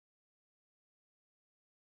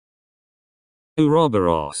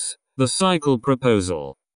Ouroboros, the cycle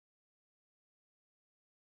proposal.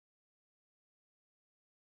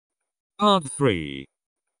 Part 3.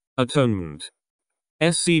 Atonement.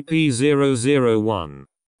 SCP-001.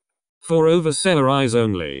 For overseer eyes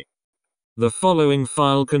only. The following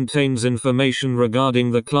file contains information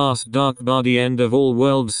regarding the class Dark Body End of All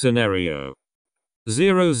Worlds scenario.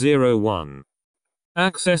 001.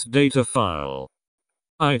 Access data file.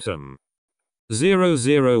 Item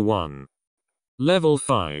 001. Level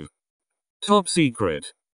 5. Top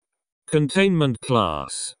secret. Containment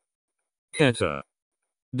class. Keter.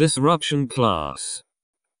 Disruption class.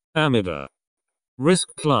 Amida. Risk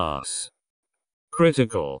class.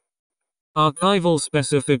 Critical. Archival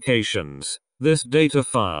specifications. This data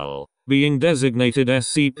file, being designated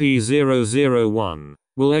SCP-001,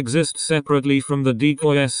 will exist separately from the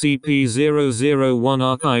decoy SCP-001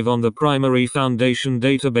 archive on the primary Foundation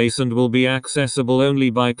database and will be accessible only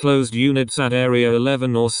by closed units at Area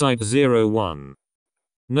 11 or Site-01.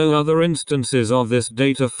 No other instances of this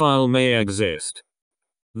data file may exist.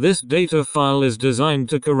 This data file is designed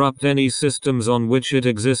to corrupt any systems on which it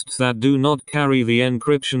exists that do not carry the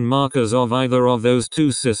encryption markers of either of those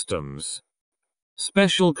two systems.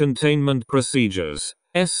 Special Containment Procedures.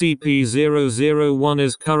 SCP-001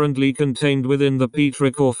 is currently contained within the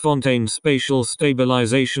Petrichor-Fontaine Spatial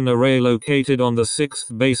Stabilization Array located on the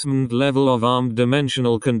 6th basement level of Armed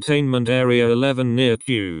Dimensional Containment Area 11 near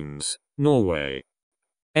Kunes, Norway.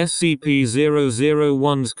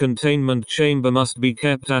 SCP-001's containment chamber must be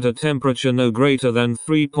kept at a temperature no greater than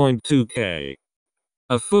 3.2 K.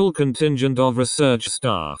 A full contingent of research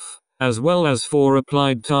staff, as well as 4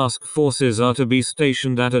 applied task forces are to be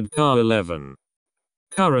stationed at ADCA 11.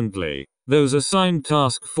 Currently, those assigned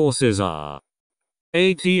task forces are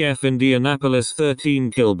ATF Indianapolis 13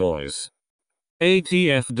 Killboys,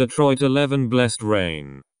 ATF Detroit 11 Blessed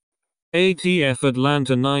Rain, ATF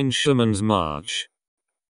Atlanta 9 Shaman's March,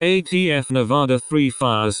 ATF Nevada 3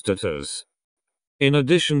 Firestarters. In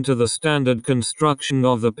addition to the standard construction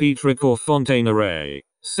of the Petrichor-Fontaine array,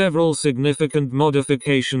 several significant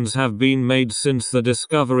modifications have been made since the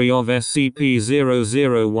discovery of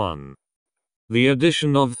SCP-001. The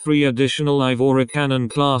addition of 3 additional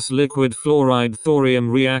Ivoricanon-class liquid fluoride thorium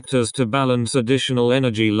reactors to balance additional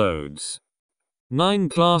energy loads. 9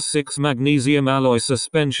 Class 6 magnesium alloy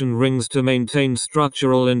suspension rings to maintain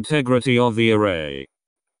structural integrity of the array.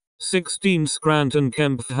 16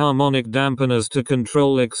 Scranton-Kempf harmonic dampeners to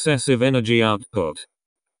control excessive energy output.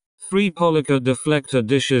 3 Pollica deflector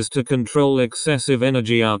dishes to control excessive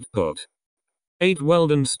energy output. 8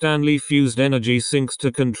 Weldon-Stanley fused energy sinks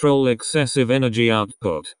to control excessive energy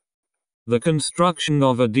output. The construction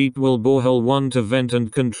of a deep well borehole 1 to vent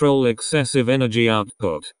and control excessive energy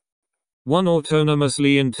output. 1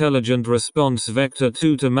 Autonomously intelligent response vector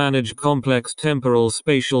 2 to manage complex temporal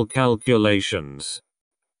spatial calculations.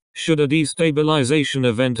 Should a destabilization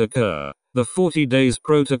event occur, the 40 days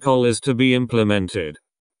protocol is to be implemented.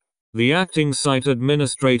 The acting site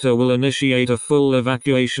administrator will initiate a full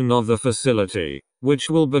evacuation of the facility, which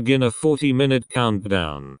will begin a 40-minute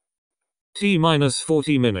countdown.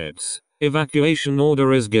 T-40 minutes. Evacuation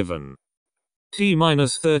order is given.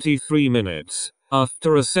 T-33 minutes.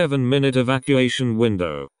 After a 7-minute evacuation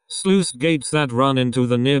window, sluice gates that run into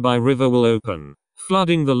the nearby river will open,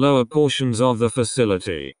 flooding the lower portions of the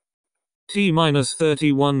facility.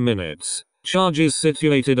 T-31 minutes. Charges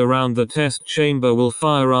situated around the test chamber will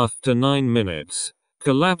fire after 9 minutes,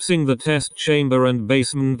 collapsing the test chamber and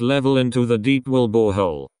basement level into the deep well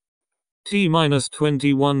borehole.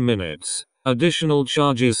 T-21 minutes. Additional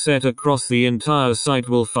charges set across the entire site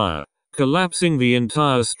will fire, collapsing the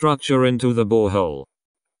entire structure into the borehole.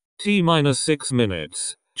 T-6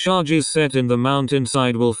 minutes. Charges set in the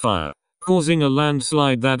mountainside will fire, causing a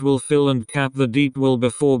landslide that will fill and cap the deep well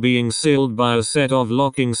before being sealed by a set of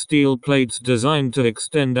locking steel plates designed to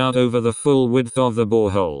extend out over the full width of the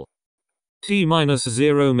borehole.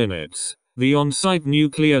 T-0 minutes. The on-site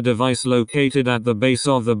nuclear device located at the base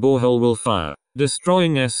of the borehole will fire,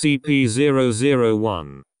 destroying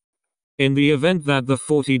SCP-001. In the event that the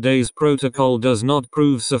 40 days protocol does not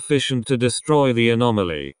prove sufficient to destroy the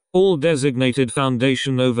anomaly, all designated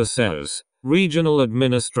Foundation overseers, regional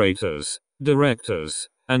administrators, directors,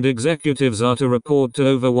 and executives are to report to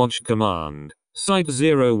Overwatch Command,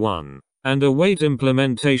 Site-01, and await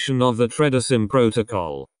implementation of the TwistedGears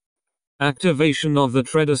protocol. Activation of the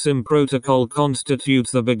TwistedGears protocol constitutes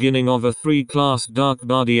the beginning of a 3-class Dark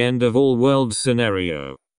Body End of All Worlds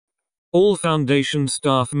scenario. All Foundation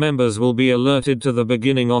staff members will be alerted to the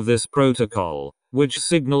beginning of this protocol, which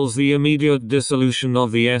signals the immediate dissolution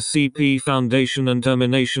of the SCP Foundation and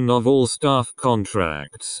termination of all staff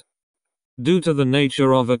contracts. Due to the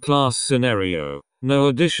nature of a class scenario, no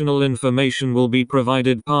additional information will be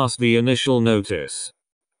provided past the initial notice.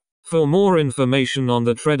 For more information on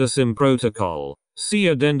the TwistedGears protocol, see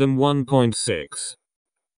Addendum 1.6.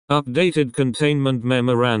 Updated Containment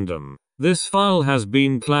Memorandum. This file has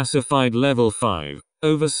been classified Level 5,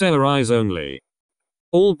 Overseer Eyes only.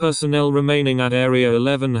 All personnel remaining at Area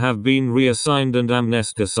 11 have been reassigned and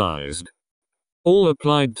amnesticized. All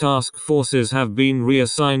applied task forces have been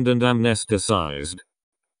reassigned and amnesticized.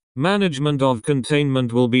 Management of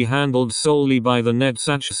containment will be handled solely by the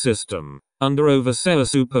NetSach system, under Overseer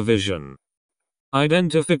supervision.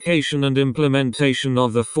 Identification and implementation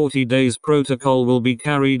of the 40 days protocol will be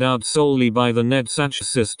carried out solely by the NetSach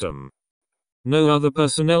system. No other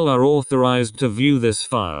personnel are authorized to view this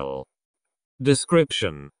file.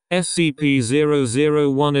 Description: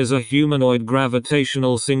 SCP-001 is a humanoid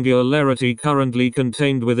gravitational singularity currently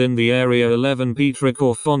contained within the Area 11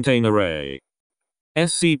 Petrichor-Fontaine array.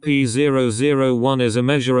 SCP-001 is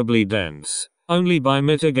immeasurably dense. Only by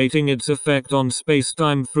mitigating its effect on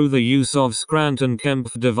spacetime through the use of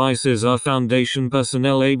Scranton-Kempf devices are Foundation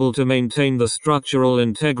personnel able to maintain the structural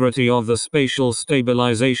integrity of the spatial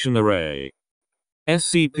stabilization array.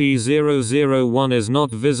 SCP-001 is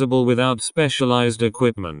not visible without specialized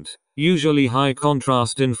equipment, usually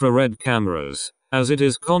high-contrast infrared cameras, as it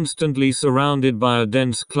is constantly surrounded by a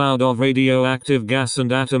dense cloud of radioactive gas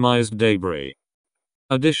and atomized debris.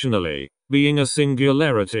 Additionally, being a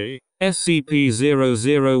singularity,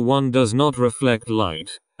 SCP-001 does not reflect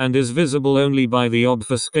light, and is visible only by the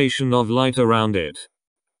obfuscation of light around it.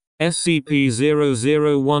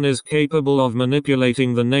 SCP-001 is capable of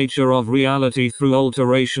manipulating the nature of reality through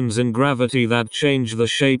alterations in gravity that change the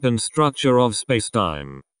shape and structure of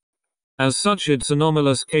spacetime. As such, its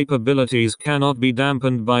anomalous capabilities cannot be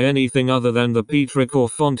dampened by anything other than the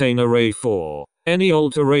Petrichor-Fontaine array 4. Any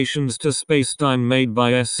alterations to spacetime made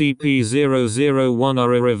by SCP-001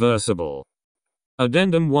 are irreversible.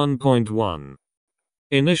 Addendum 1.1.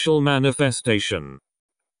 Initial Manifestation.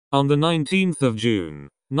 On the 19th of June,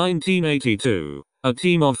 1982, a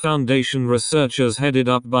team of Foundation researchers headed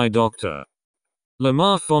up by Dr.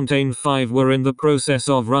 Lamar Fontaine 5 were in the process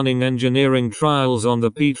of running engineering trials on the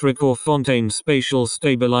Petrichor-Fontaine Spatial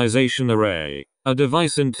Stabilization Array, a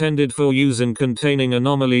device intended for use in containing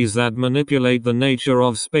anomalies that manipulate the nature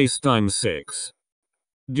of spacetime. 6.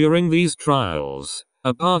 During these trials,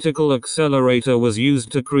 a particle accelerator was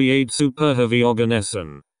used to create superheavy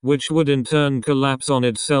organism, which would in turn collapse on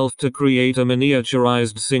itself to create a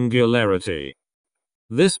miniaturized singularity.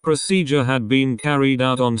 This procedure had been carried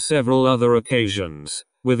out on several other occasions,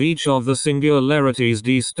 with each of the singularities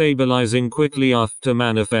destabilizing quickly after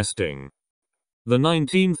manifesting. The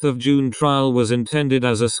 19th of June trial was intended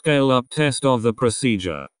as a scale-up test of the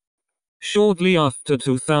procedure. Shortly after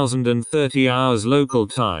 2030 hours local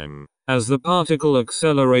time, as the particle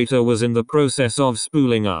accelerator was in the process of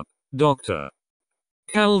spooling up, Dr.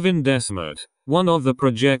 Calvin Desmet, one of the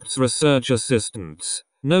project's research assistants,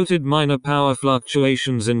 noted minor power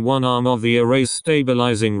fluctuations in one arm of the array's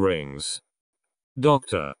stabilizing rings.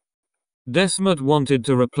 Dr. Desmet wanted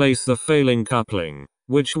to replace the failing coupling,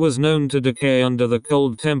 which was known to decay under the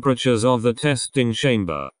cold temperatures of the testing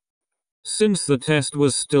chamber. Since the test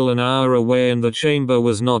was still an hour away and the chamber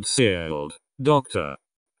was not sealed, Dr.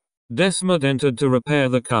 Desmet entered to repair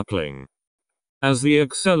the coupling. As the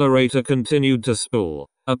accelerator continued to spool,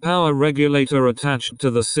 a power regulator attached to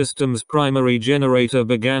the system's primary generator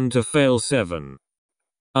began to fail. 7.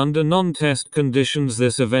 Under non-test conditions,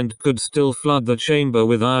 this event could still flood the chamber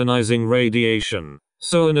with ionizing radiation,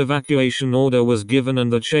 so an evacuation order was given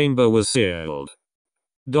and the chamber was sealed.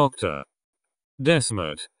 Dr.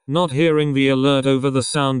 Desmet, not hearing the alert over the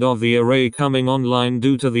sound of the array coming online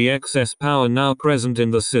due to the excess power now present in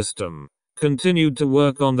the system, continued to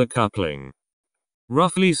work on the coupling.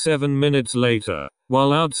 Roughly 7 minutes later,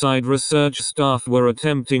 while outside research staff were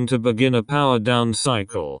attempting to begin a power down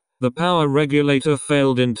cycle, the power regulator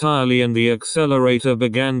failed entirely and the accelerator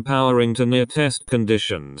began powering to near test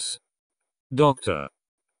conditions. Dr.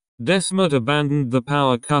 Desmet abandoned the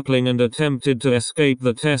power coupling and attempted to escape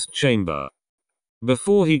the test chamber.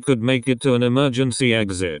 Before he could make it to an emergency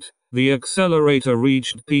exit, the accelerator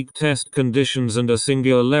reached peak test conditions and a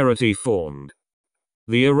singularity formed.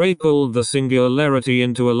 The array pulled the singularity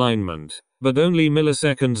into alignment, but only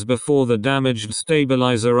milliseconds before the damaged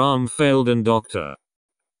stabilizer arm failed and Dr.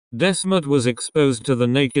 Desmet was exposed to the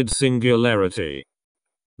naked singularity.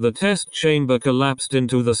 The test chamber collapsed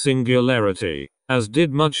into the singularity, as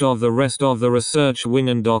did much of the rest of the research wing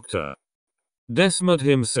and Dr. Desmet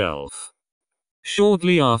himself.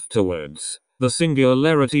 Shortly afterwards, the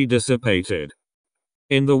singularity dissipated.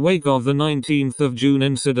 In the wake of the 19th of June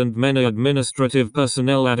incident, many administrative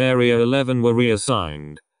personnel at Area 11 were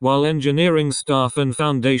reassigned, while engineering staff and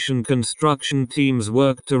foundation construction teams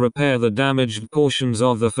worked to repair the damaged portions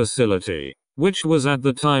of the facility, which was at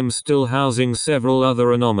the time still housing several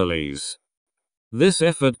other anomalies. This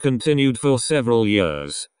effort continued for several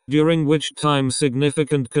years, during which time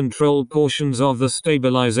significant control portions of the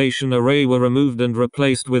stabilization array were removed and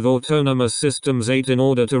replaced with Autonomous Systems 8 in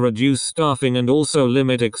order to reduce staffing and also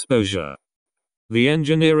limit exposure. The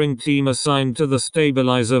engineering team assigned to the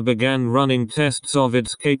stabilizer began running tests of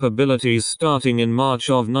its capabilities starting in March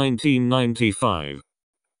of 1995.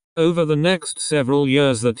 Over the next several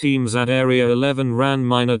years, the teams at Area 11 ran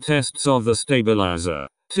minor tests of the stabilizer,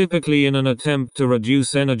 typically in an attempt to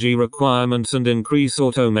reduce energy requirements and increase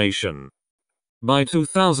automation. By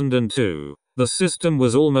 2002, the system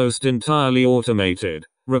was almost entirely automated,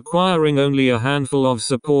 requiring only a handful of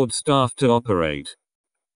support staff to operate.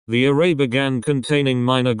 The array began containing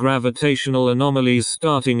minor gravitational anomalies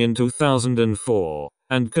starting in 2004,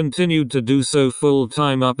 and continued to do so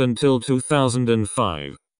full-time up until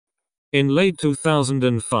 2005. In late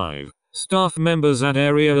 2005, staff members at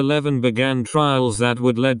Area 11 began trials that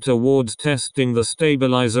would lead towards testing the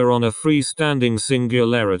stabilizer on a freestanding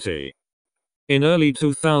singularity. In early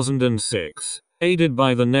 2006, aided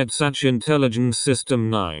by the NetSach Intelligence System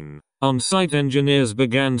 9, on-site engineers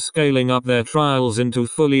began scaling up their trials into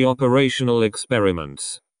fully operational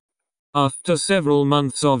experiments. After several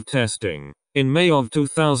months of testing, in May of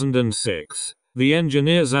 2006, the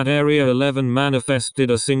engineers at Area 11 manifested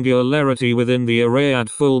a singularity within the array at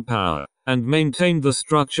full power, and maintained the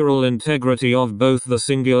structural integrity of both the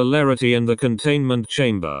singularity and the containment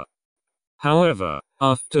chamber. However,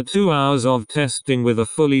 after 2 hours of testing with a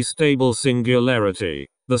fully stable singularity,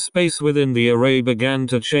 the space within the array began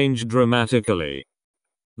to change dramatically.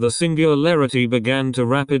 The singularity began to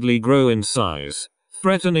rapidly grow in size,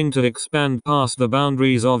 threatening to expand past the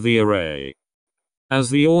boundaries of the array. As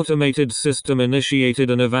the automated system initiated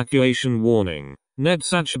an evacuation warning,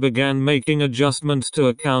 NetSach began making adjustments to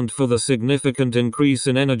account for the significant increase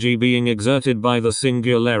in energy being exerted by the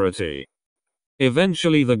singularity.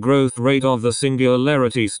 Eventually, the growth rate of the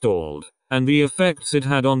singularity stalled, and the effects it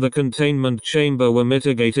had on the containment chamber were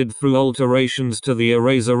mitigated through alterations to the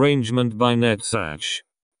array's arrangement by NetSach.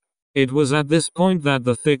 It was at this point that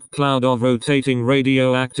the thick cloud of rotating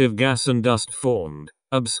radioactive gas and dust formed,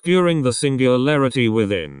 obscuring the singularity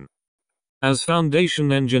within. As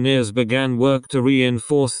Foundation engineers began work to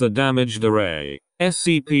reinforce the damaged array,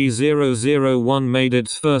 SCP-001 made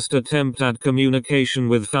its first attempt at communication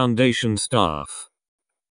with Foundation staff.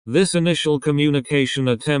 This initial communication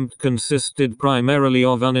attempt consisted primarily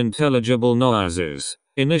of unintelligible noises,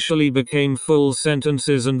 initially became full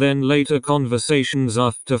sentences and then later conversations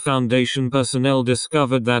after Foundation personnel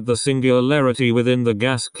discovered that the singularity within the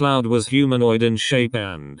gas cloud was humanoid in shape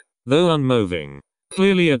and, though unmoving,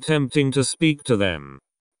 clearly attempting to speak to them.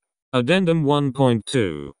 Addendum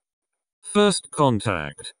 1.2. First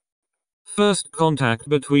Contact. First contact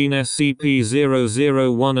between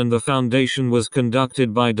SCP-001 and the Foundation was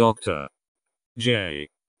conducted by Dr. J.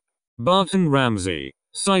 Barton Ramsey,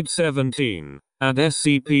 Site 17, at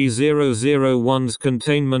SCP-001's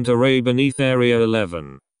containment array beneath Area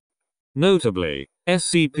 11. Notably,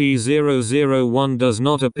 SCP-001 does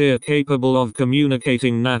not appear capable of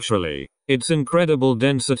communicating naturally. Its incredible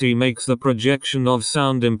density makes the projection of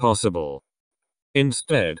sound impossible.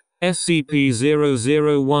 Instead,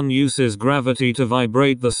 SCP-001 uses gravity to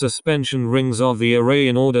vibrate the suspension rings of the array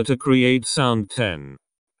in order to create sound. 10.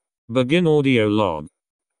 Begin audio log.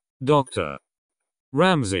 Dr.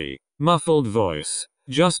 Ramsey, muffled voice,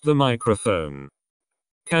 just the microphone.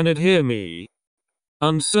 Can it hear me?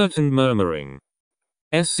 Uncertain murmuring.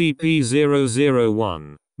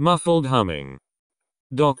 SCP-001, muffled humming.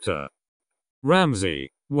 Dr.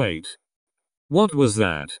 Ramsey, wait. What was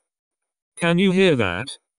that? Can you hear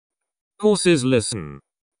that? Pauses, listen.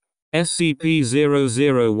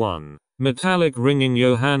 SCP-001, metallic ringing.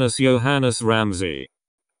 Johannes Ramsey.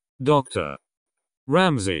 Dr.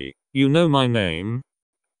 Ramsey, you know my name?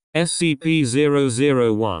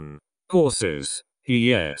 SCP-001, pauses.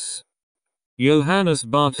 Yes. Johannes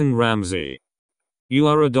Barton Ramsey. You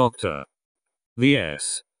are a doctor. The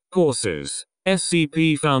S. Pauses.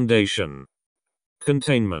 SCP Foundation.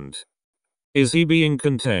 Containment. Is he being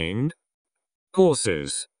contained?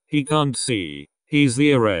 Pauses. He can't see. He's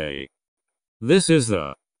the array. This is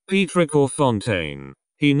the Petrichor Fontaine.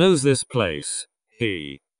 He knows this place.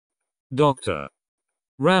 He. Dr.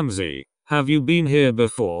 Ramsey, have you been here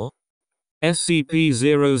before?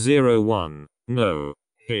 SCP-001, no.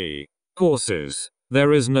 He. Pauses.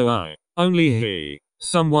 There is no I, only he.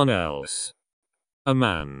 Someone else. A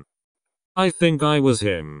man. I think I was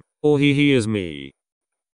him. Or he is me.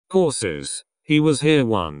 Courses. He was here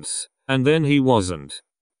once. And then he wasn't.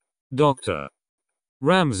 Dr.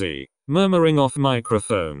 Ramsey. Murmuring off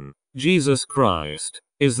microphone. Jesus Christ.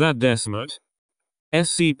 Is that Desmond?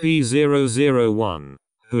 SCP-001.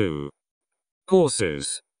 Who?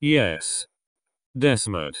 Courses. Yes.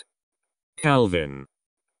 Desmond. Calvin.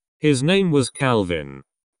 His name was Calvin.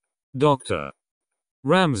 Dr.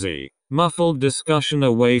 Ramsey. Muffled discussion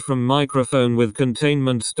away from microphone with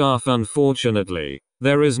containment staff. Unfortunately,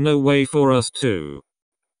 there is no way for us to.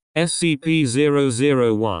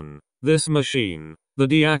 SCP-001. This machine. The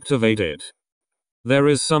deactivate it. There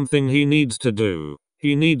is something he needs to do.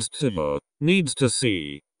 He needs to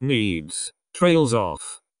see, trails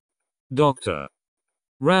off. Dr.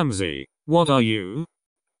 Ramsey, what are you?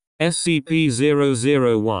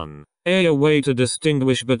 SCP-001. A way to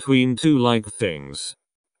distinguish between two like things.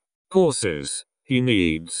 Courses. He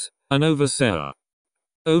needs an overseer.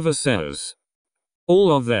 Overseers.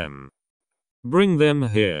 All of them. Bring them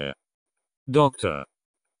here. Dr.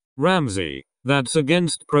 Ramsey, that's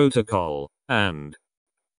against protocol, and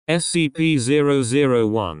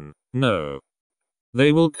SCP-001, no.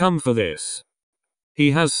 They will come for this.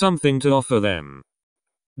 He has something to offer them.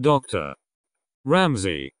 Dr.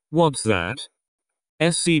 Ramsey, what's that?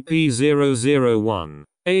 SCP-001,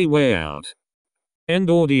 a way out. End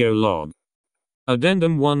audio log.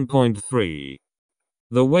 Addendum 1.3.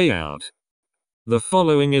 The way out. The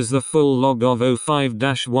following is the full log of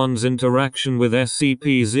O5-1's interaction with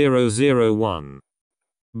SCP-001.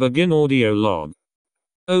 Begin audio log.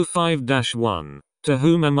 O5-1. To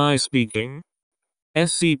whom am I speaking?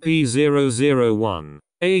 SCP-001.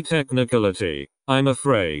 A technicality, I'm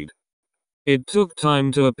afraid. It took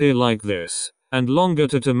time to appear like this, and longer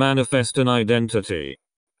to manifest an identity.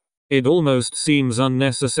 It almost seems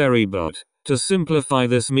unnecessary, but, to simplify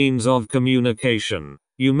this means of communication,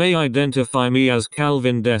 you may identify me as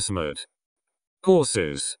Calvin Desmond.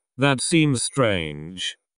 Courses. That seems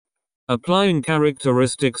strange. Applying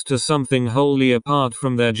characteristics to something wholly apart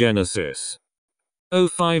from their genesis.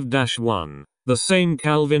 O5-1. The same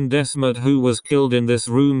Calvin Desmond who was killed in this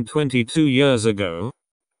room 22 years ago?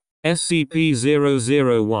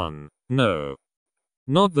 SCP-001. No.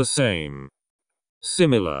 Not the same.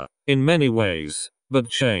 Similar, in many ways, but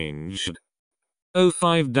changed.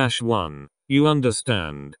 O5-1. You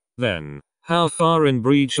understand, then, how far in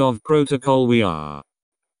breach of protocol we are.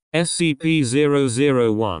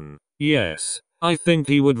 SCP-001. Yes, I think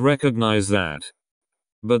he would recognize that.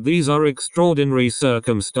 But these are extraordinary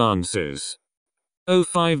circumstances.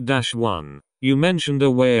 O5-1. You mentioned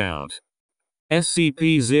a way out.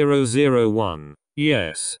 SCP-001.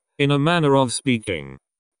 Yes, in a manner of speaking.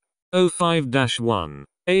 O5-1.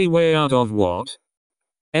 A way out of what?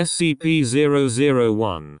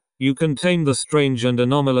 SCP-001. You contain the strange and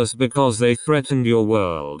anomalous because they threatened your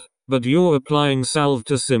world, but you're applying salve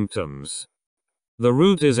to symptoms. The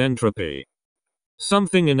root is entropy.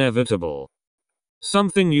 Something inevitable.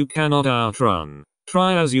 Something you cannot outrun,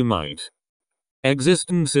 try as you might.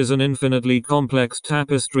 Existence is an infinitely complex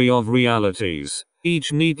tapestry of realities,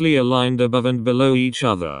 each neatly aligned above and below each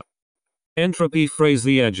other. Entropy frays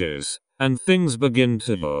the edges, and things begin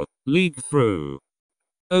to leak through.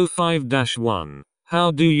 O5-1. How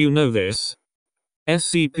do you know this?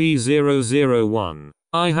 SCP-001.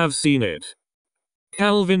 I have seen it.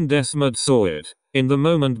 Calvin Desmond saw it, in the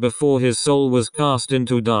moment before his soul was cast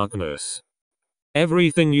into darkness.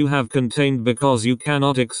 Everything you have contained because you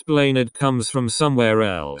cannot explain it comes from somewhere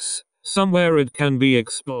else. Somewhere it can be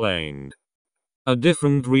explained. A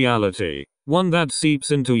different reality, one that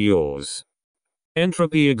seeps into yours.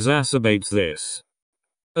 Entropy exacerbates this.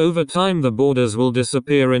 Over time the borders will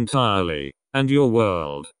disappear entirely, and your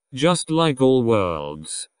world, just like all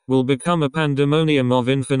worlds, will become a pandemonium of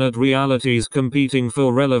infinite realities competing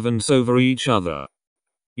for relevance over each other.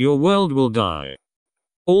 Your world will die.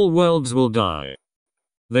 All worlds will die.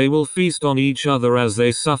 They will feast on each other as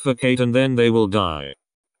they suffocate and then they will die.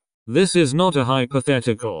 This is not a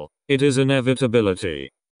hypothetical, it is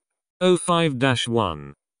inevitability.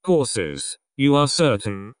 O5-1. Courses. You are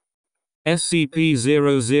certain?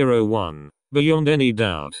 SCP-001. Beyond any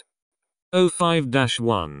doubt.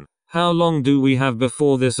 O5-1. How long do we have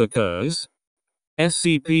before this occurs?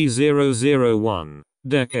 SCP-001.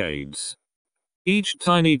 Decades. Each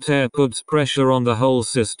tiny tear puts pressure on the whole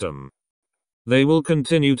system. They will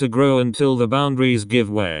continue to grow until the boundaries give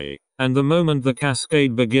way, and the moment the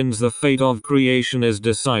cascade begins the fate of creation is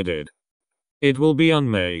decided. It will be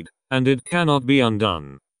unmade, and it cannot be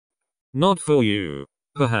undone. Not for you,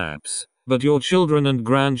 perhaps, but your children and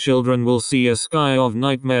grandchildren will see a sky of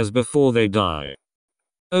nightmares before they die.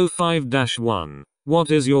 05-1.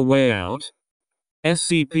 What is your way out?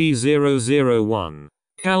 SCP-001.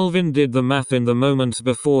 Calvin did the math in the moments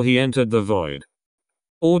before he entered the void.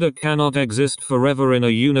 Order cannot exist forever in a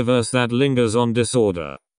universe that lingers on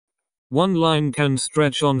disorder. One line can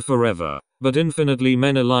stretch on forever, but infinitely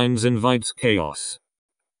many lines invites chaos.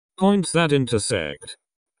 Points that intersect.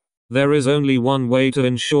 There is only one way to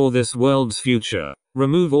ensure this world's future: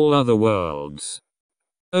 remove all other worlds.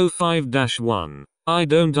 05-1. I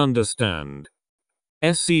don't understand.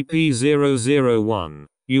 SCP-001.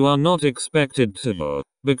 You are not expected to,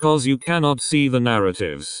 because you cannot see the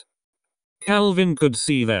narratives. Calvin could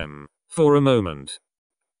see them, for a moment.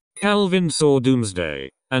 Calvin saw Doomsday,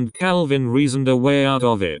 and Calvin reasoned a way out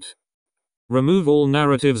of it. Remove all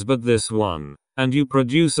narratives but this one, and you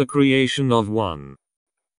produce a creation of one.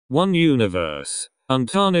 One universe,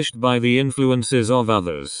 untarnished by the influences of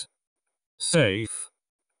others. Safe.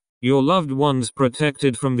 Your loved ones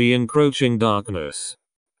protected from the encroaching darkness.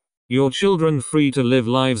 Your children free to live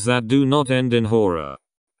lives that do not end in horror.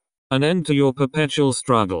 An end to your perpetual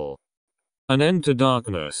struggle. An end to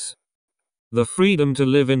darkness. The freedom to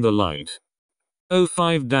live in the light.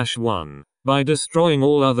 05-1. By destroying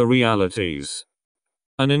all other realities.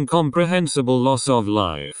 An incomprehensible loss of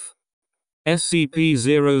life.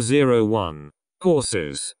 SCP-001.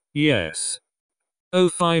 Courses. Yes.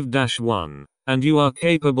 05-1. And you are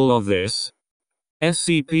capable of this?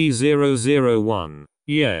 SCP-001.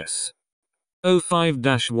 Yes.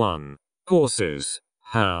 05-1. Courses.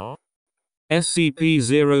 How?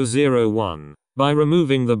 SCP-001. By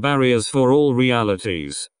removing the barriers for all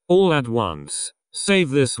realities, all at once. Save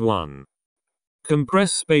this one.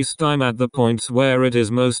 Compress space-time at the points where it is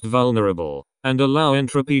most vulnerable, and allow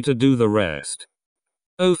entropy to do the rest.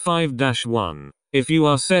 05-1. If you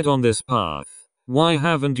are set on this path, why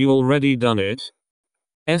haven't you already done it?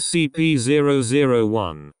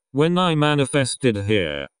 SCP-001. When I manifested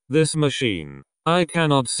here, this machine, I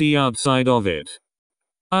cannot see outside of it.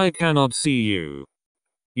 I cannot see you.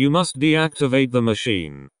 You must deactivate the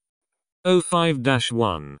machine.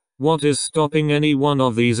 05-1. What is stopping any one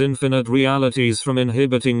of these infinite realities from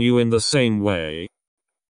inhibiting you in the same way?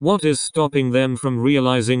 What is stopping them from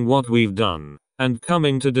realizing what we've done, and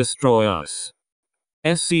coming to destroy us?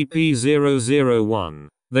 SCP-001.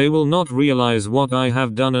 They will not realize what I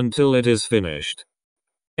have done until it is finished.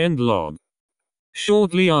 End log.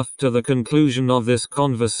 Shortly after the conclusion of this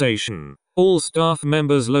conversation, all staff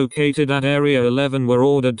members located at Area 11 were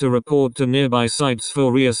ordered to report to nearby sites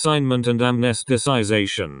for reassignment and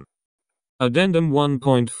amnesticization. Addendum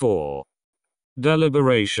 1.4.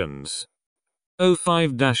 Deliberations.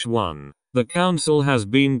 05-1. The Council has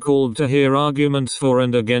been called to hear arguments for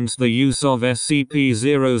and against the use of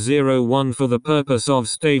SCP-001 for the purpose of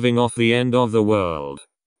staving off the end of the world.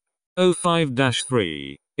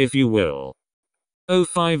 05-3. If you will.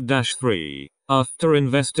 05-3. After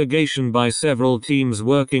investigation by several teams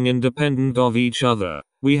working independent of each other,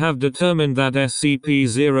 we have determined that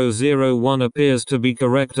SCP-001 appears to be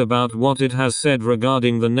correct about what it has said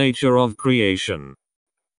regarding the nature of creation.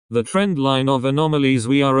 The trend line of anomalies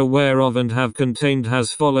we are aware of and have contained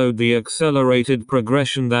has followed the accelerated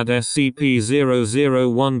progression that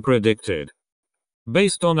SCP-001 predicted.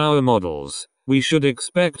 Based on our models, we should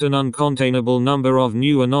expect an uncontainable number of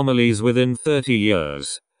new anomalies within 30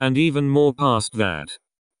 years, and even more past that.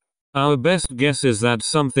 Our best guess is that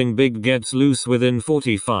something big gets loose within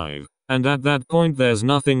 45, and at that point there's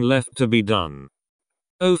nothing left to be done.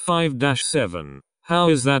 05-7. How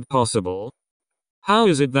is that possible? How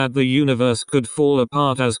is it that the universe could fall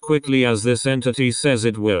apart as quickly as this entity says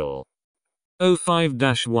it will?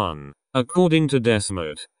 05-1. According to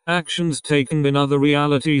Desmond, actions taken in other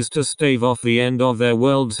realities to stave off the end of their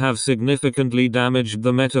worlds have significantly damaged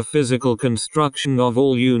the metaphysical construction of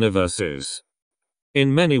all universes.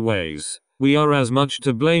 In many ways, we are as much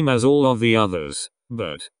to blame as all of the others,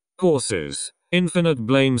 but, courses, infinite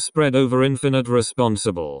blame spread over infinite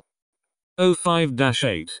responsible.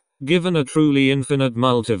 05-8. Given a truly infinite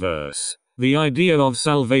multiverse, the idea of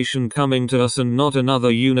salvation coming to us and not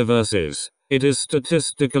another universe is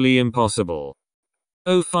statistically impossible.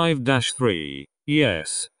 05-3.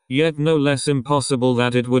 Yes, yet no less impossible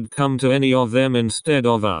that it would come to any of them instead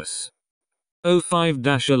of us.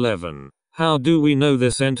 05-11. How do we know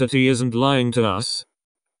this entity isn't lying to us?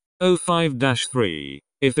 05-3.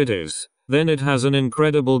 If it is, then it has an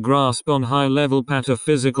incredible grasp on high-level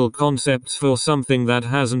pataphysical concepts for something that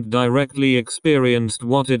hasn't directly experienced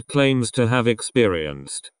what it claims to have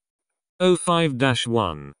experienced.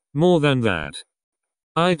 05-1. More than that.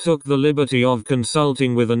 I took the liberty of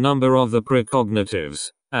consulting with a number of the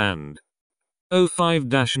precognitives, and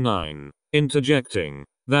 05-9, interjecting,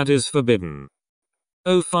 that is forbidden.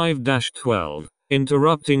 05-12,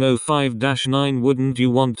 interrupting 05-9, wouldn't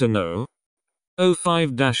you want to know?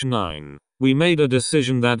 05-9, we made a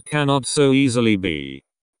decision that cannot so easily be.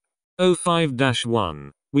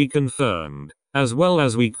 05-1, we confirmed, as well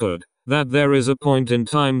as we could, that there is a point in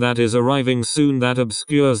time that is arriving soon that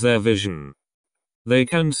obscures their vision. They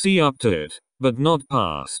can see up to it, but not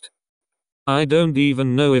past. I don't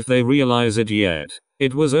even know if they realize it yet.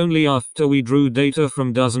 It was only after we drew data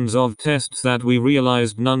from dozens of tests that we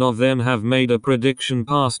realized none of them have made a prediction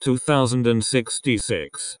past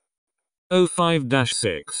 2066.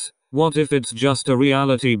 05-6, what if it's just a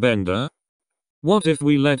reality bender? What if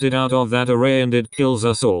we let it out of that array and it kills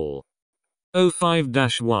us all?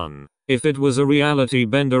 05-1, if it was a reality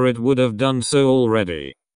bender it would have done so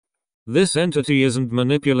already. This entity isn't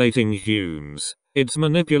manipulating humans, it's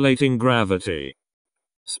manipulating gravity.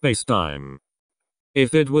 Spacetime.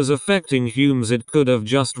 If it was affecting humans it could have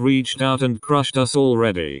just reached out and crushed us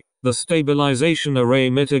already. The stabilization array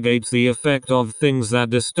mitigates the effect of things that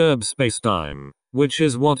disturb spacetime, which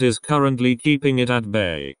is what is currently keeping it at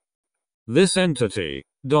bay. This entity,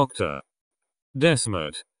 Dr.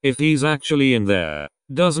 Desmet, if he's actually in there,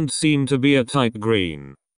 doesn't seem to be a type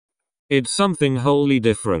green. It's something wholly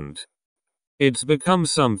different. It's become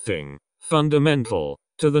something fundamental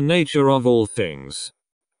to the nature of all things.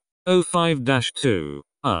 05-2,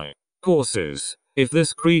 courses. If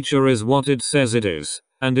this creature is what it says it is,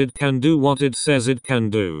 and it can do what it says it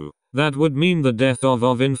can do, that would mean the death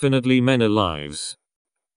of infinitely many lives.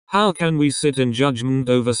 How can we sit in judgment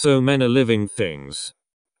over so many living things?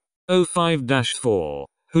 05-4,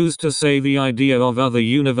 who's to say the idea of other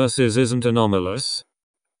universes isn't anomalous?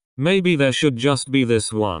 Maybe there should just be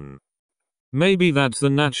this one. Maybe that's the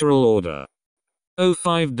natural order.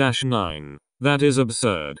 05-9, that is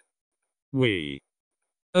absurd.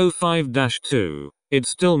 05-2, it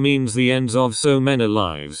still means the ends of so many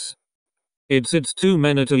lives. It's too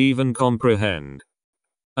many to even comprehend.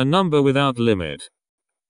 A number without limit.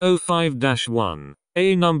 05-1,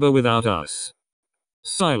 a number without us.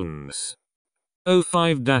 Silence.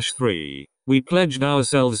 05-3, we pledged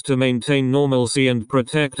ourselves to maintain normalcy and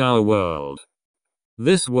protect our world.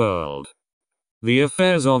 This world. The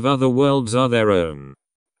affairs of other worlds are their own.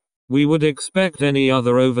 We would expect any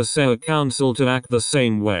other overseer council to act the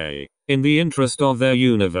same way, in the interest of their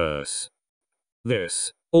universe.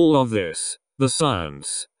 This, all of this, the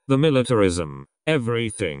science, the militarism,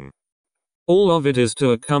 everything. All of it is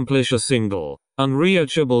to accomplish a single,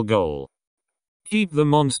 unreachable goal. Keep the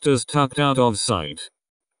monsters tucked out of sight.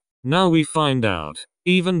 Now we find out,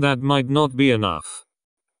 even that might not be enough.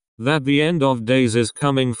 That the end of days is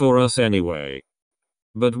coming for us anyway.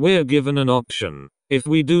 But we're given an option. If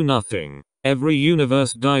we do nothing, every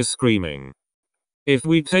universe dies screaming. If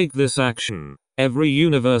we take this action, every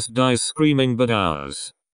universe dies screaming but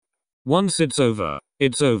ours. Once it's over,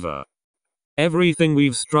 it's over. Everything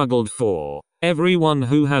we've struggled for, everyone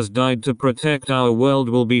who has died to protect our world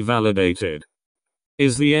will be validated.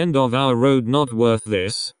 Is the end of our road not worth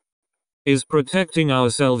this? Is protecting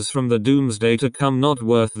ourselves from the doomsday to come not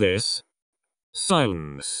worth this?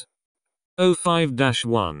 Silence.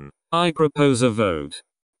 05-1, I propose a vote.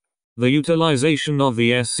 The utilization of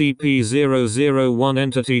the SCP-001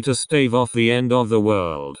 entity to stave off the end of the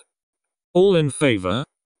world. All in favor?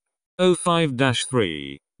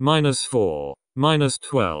 05-3, -4,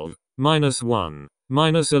 -12, -1,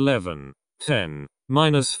 -11, 10,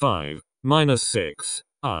 -5, -6,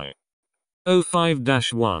 I.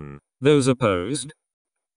 05-1, those opposed?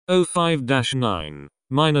 05-9,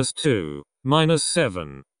 -2,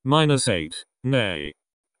 -7, -8, nay.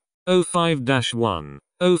 05-1,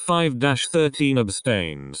 05-13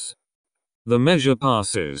 abstains. The measure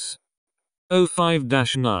passes.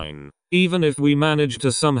 05-9, even if we manage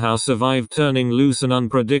to somehow survive turning loose an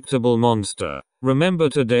unpredictable monster, remember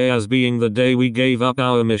today as being the day we gave up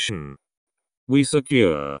our mission. We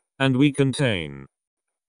secure, and we contain.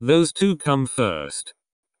 Those two come first.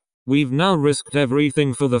 We've now risked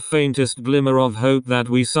everything for the faintest glimmer of hope that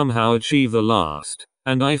we somehow achieve the last,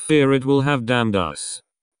 and I fear it will have damned us.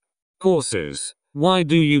 Courses, why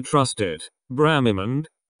do you trust it, Bramimond?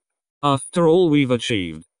 After all we've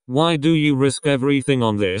achieved, why do you risk everything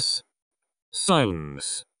on this?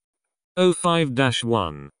 Silence.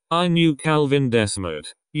 05-1, I knew Calvin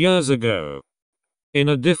Desmet, years ago. In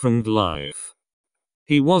a different life.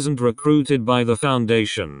 He wasn't recruited by the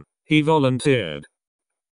Foundation, he volunteered.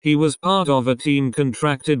 He was part of a team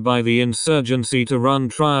contracted by the insurgency to run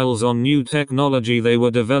trials on new technology they were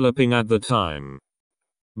developing at the time.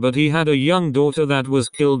 But he had a young daughter that was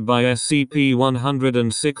killed by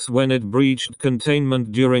SCP-106 when it breached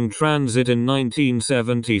containment during transit in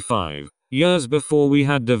 1975, years before we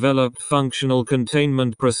had developed functional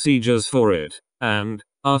containment procedures for it, and,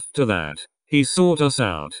 after that, he sought us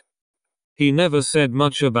out. He never said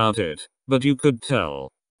much about it, but you could tell.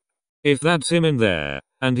 If that's him in there,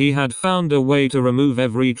 and he had found a way to remove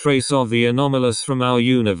every trace of the anomalous from our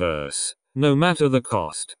universe, no matter the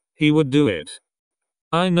cost, he would do it.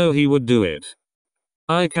 I know he would do it.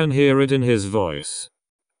 I can hear it in his voice.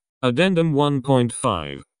 Addendum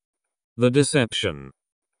 1.5. The Deception.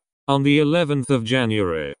 On the 11th of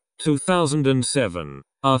January, 2007,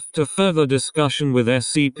 after further discussion with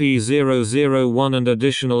SCP-001 and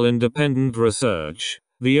additional independent research,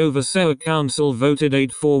 the Overseer Council voted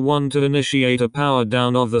 841 to initiate a power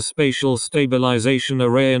down of the Spatial Stabilization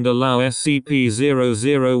Array and allow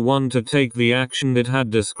SCP-001 to take the action it had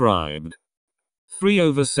described. 3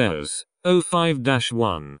 Overseers,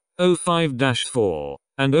 05-1, 05-4,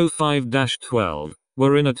 and 05-12,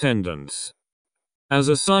 were in attendance. As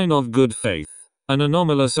a sign of good faith, an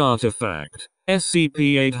anomalous artifact,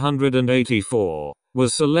 SCP-884,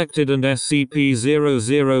 was selected and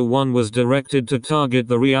SCP-001 was directed to target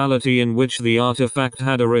the reality in which the artifact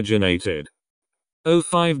had originated.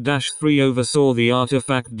 05-3 oversaw the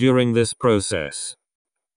artifact during this process.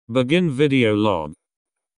 Begin video log.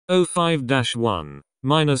 05-1,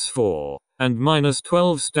 -4, and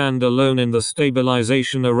 -12 stand alone in the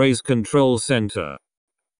Stabilization Array's control center.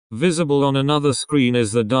 Visible on another screen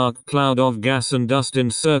is the dark cloud of gas and dust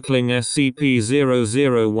encircling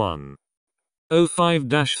SCP-001.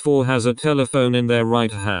 05-4 has a telephone in their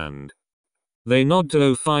right hand. They nod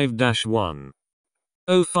to 05-1.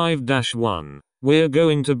 05-1, we're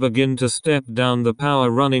going to begin to step down the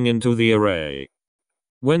power running into the array.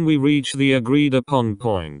 When we reach the agreed upon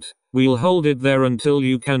point, we'll hold it there until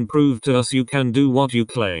you can prove to us you can do what you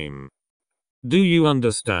claim. Do you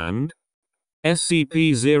understand?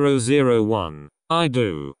 SCP-001, I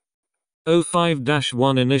do.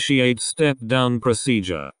 05-1 initiate step down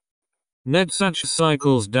procedure. NetSach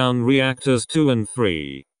cycles down reactors 2 and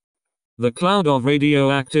 3. The cloud of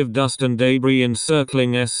radioactive dust and debris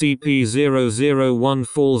encircling SCP-001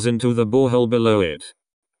 falls into the borehole below it.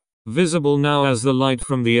 Visible now as the light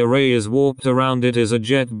from the array is warped around it is a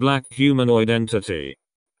jet black humanoid entity.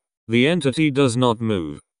 The entity does not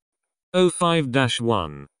move.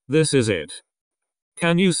 05-1, this is it.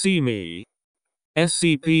 Can you see me?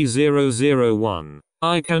 SCP-001,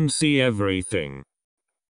 I can see everything.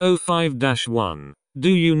 05-1, do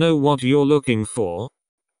you know what you're looking for?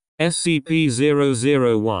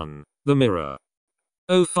 SCP-001, the mirror.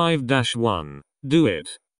 05-1, do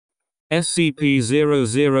it.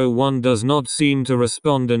 SCP-001 does not seem to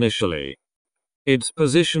respond initially. Its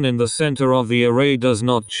position in the center of the array does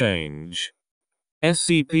not change.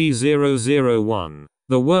 SCP-001,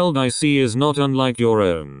 the world I see is not unlike your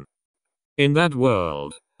own. In that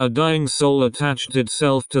world, a dying soul attached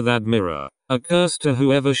itself to that mirror, a curse to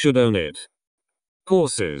whoever should own it.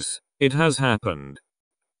 Courses, it has happened.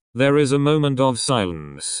 There is a moment of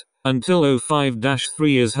silence, until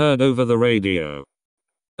 05-3 is heard over the radio.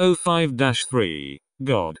 05-3,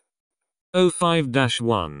 God.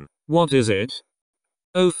 05-1, what is it?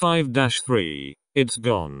 05-3, it's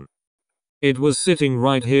gone. It was sitting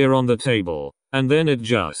right here on the table, and then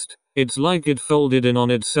it's like it folded in on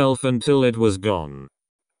itself until it was gone.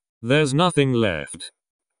 There's nothing left.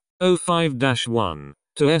 05-1,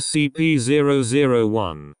 to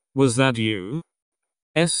SCP-001, was that you?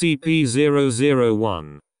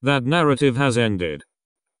 SCP-001, that narrative has ended.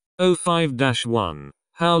 05-1,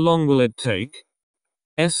 how long will it take?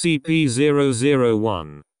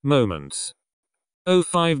 SCP-001, moments.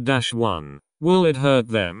 05-1, will it hurt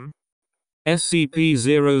them?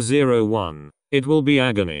 SCP-001, it will be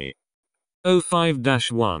agony.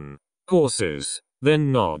 05-1, courses,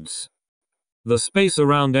 then nods. The space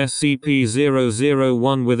around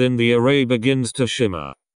SCP-001 within the array begins to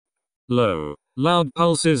shimmer. Low, loud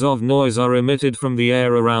pulses of noise are emitted from the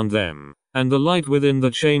air around them, and the light within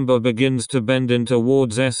the chamber begins to bend in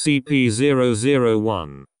towards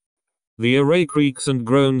SCP-001. The array creaks and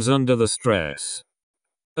groans under the stress.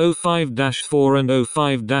 05-4 and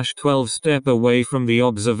 05-12 step away from the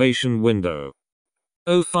observation window.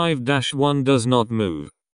 05-1 does not move.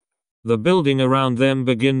 The building around them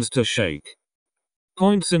begins to shake.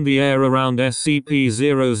 Points in the air around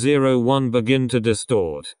SCP-001 begin to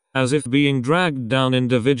distort, as if being dragged down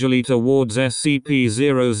individually towards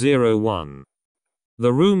SCP-001.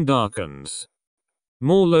 The room darkens.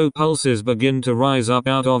 More low pulses begin to rise up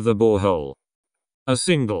out of the borehole. A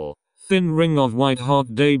single, Thin ring of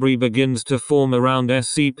white-hot debris begins to form around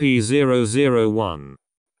SCP-001.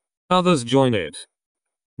 Others join it.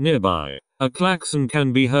 Nearby, a klaxon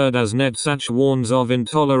can be heard as Netsach warns of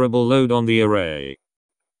intolerable load on the array.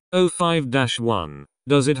 O5-1.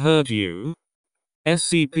 Does it hurt you?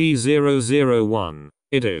 SCP-001.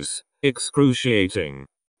 It is excruciating.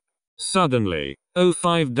 Suddenly,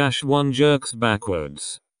 O5-1 jerks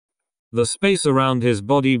backwards. The space around his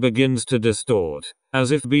body begins to distort,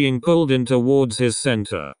 as if being pulled in towards his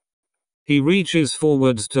center. He reaches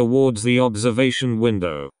forwards towards the observation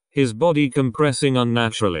window, his body compressing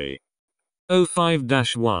unnaturally.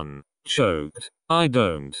 O5-1. Choked. I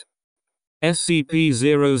don't.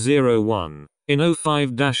 SCP-001. In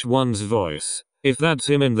O5-1's voice. If that's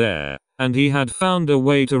him in there, and he had found a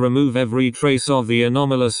way to remove every trace of the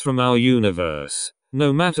anomalous from our universe,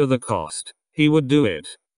 no matter the cost, he would do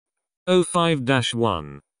it.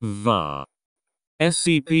 O5-1. VAR.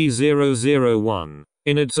 SCP-001.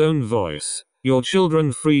 In its own voice. Your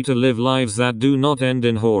children free to live lives that do not end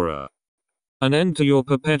in horror. An end to your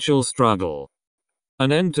perpetual struggle.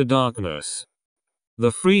 An end to darkness.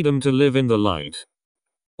 The freedom to live in the light.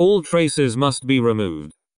 All traces must be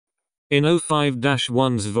removed. In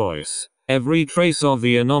O5-1's voice. Every trace of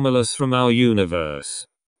the anomalous from our universe.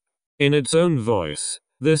 In its own voice.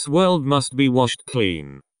 This world must be washed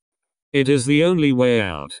clean. It is the only way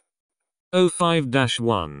out.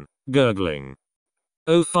 O5-1. Gurgling.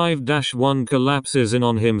 O5-1 collapses in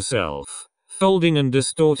on himself, folding and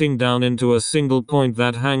distorting down into a single point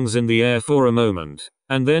that hangs in the air for a moment,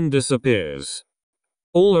 and then disappears.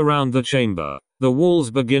 All around the chamber, the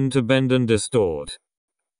walls begin to bend and distort.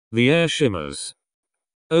 The air shimmers.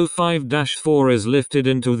 O5-4 is lifted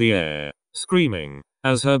into the air, screaming,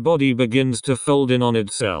 as her body begins to fold in on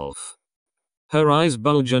itself. Her eyes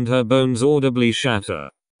bulge and her bones audibly shatter.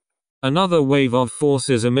 Another wave of force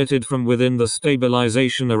is emitted from within the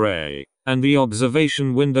stabilization array, and the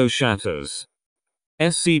observation window shatters.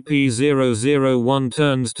 SCP-001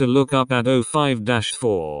 turns to look up at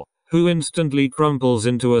O5-4, who instantly crumples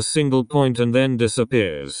into a single point and then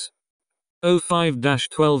disappears.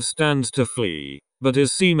 O5-12 stands to flee, but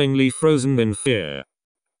is seemingly frozen in fear.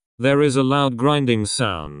 There is a loud grinding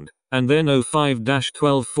sound, and then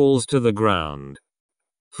O5-12 falls to the ground.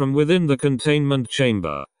 From within the containment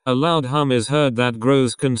chamber, a loud hum is heard that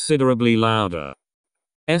grows considerably louder.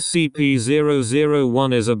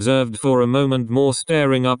 SCP-001 is observed for a moment more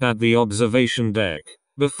staring up at the observation deck,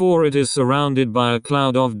 before it is surrounded by a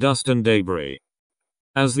cloud of dust and debris.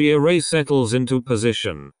 As the array settles into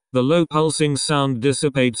position, the low pulsing sound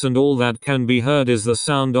dissipates and all that can be heard is the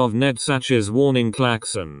sound of Netsach's warning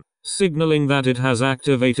klaxon, signaling that it has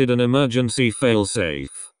activated an emergency failsafe.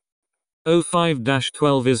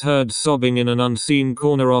 O5-12 is heard sobbing in an unseen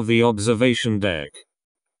corner of the observation deck.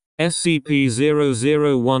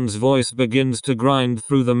 SCP-001's voice begins to grind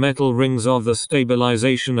through the metal rings of the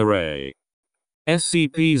stabilization array.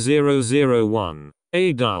 SCP-001.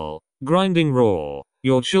 A dull, grinding roar.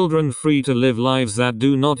 Your children free to live lives that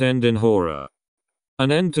do not end in horror.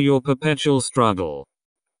 An end to your perpetual struggle.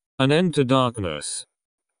 An end to darkness.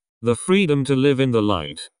 The freedom to live in the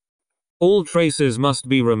light. All traces must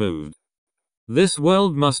be removed. This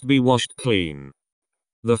world must be washed clean.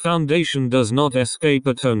 The Foundation does not escape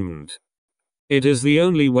atonement. It is the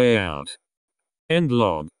only way out. End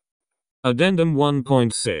log. Addendum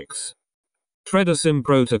 1.6. Tredasim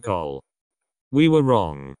Protocol. We were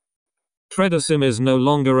wrong. Tredasim is no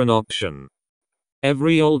longer an option.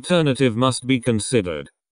 Every alternative must be considered.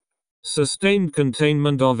 Sustained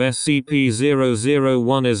containment of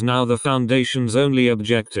SCP-001 is now the Foundation's only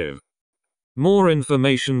objective. More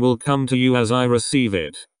information will come to you as I receive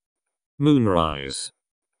it. Moonrise.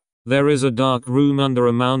 There is a dark room under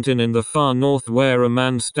a mountain in the far north where a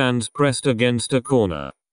man stands pressed against a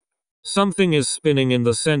corner. Something is spinning in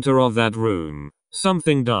the center of that room,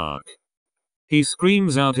 something dark. He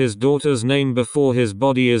screams out his daughter's name before his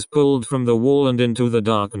body is pulled from the wall and into the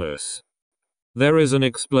darkness. There is an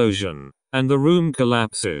explosion, and the room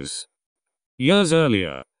collapses. Years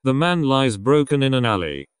earlier, the man lies broken in an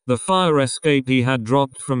alley, the fire escape he had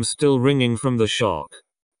dropped from still ringing from the shock.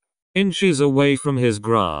 Inches away from his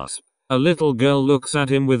grasp, a little girl looks at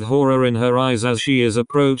him with horror in her eyes as she is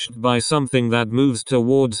approached by something that moves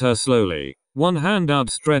towards her slowly, one hand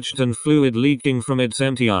outstretched and fluid leaking from its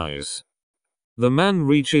empty eyes. The man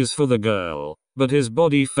reaches for the girl, but his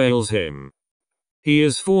body fails him. He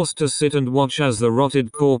is forced to sit and watch as the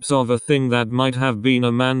rotted corpse of a thing that might have been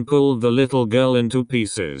a man pulled the little girl into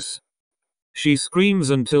pieces. She screams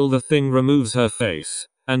until the thing removes her face,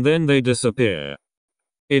 and then they disappear.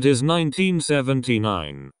 It is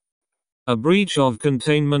 1979. A breach of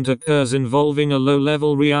containment occurs involving a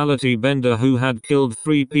low-level reality bender who had killed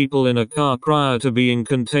 3 people in a car prior to being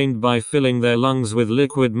contained by filling their lungs with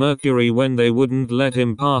liquid mercury when they wouldn't let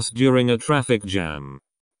him pass during a traffic jam.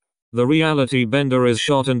 The reality bender is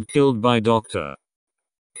shot and killed by Dr.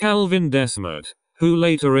 Calvin Desmet, who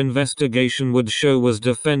later investigation would show was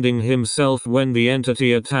defending himself when the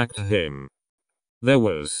entity attacked him. There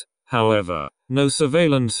was, however, no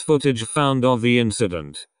surveillance footage found of the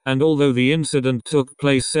incident, and although the incident took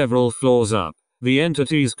place several floors up, the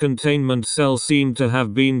entity's containment cell seemed to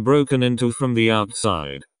have been broken into from the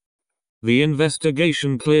outside. The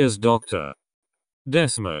investigation clears Dr.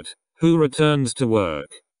 Desmet, who returns to work.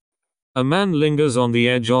 A man lingers on the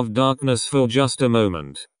edge of darkness for just a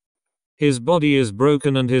moment. His body is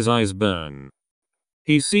broken and his eyes burn.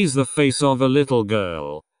 He sees the face of a little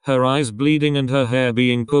girl, her eyes bleeding and her hair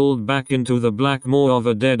being pulled back into the black maw of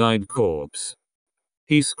a dead-eyed corpse.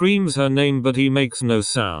 He screams her name but he makes no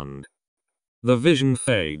sound. The vision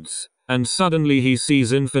fades, and suddenly he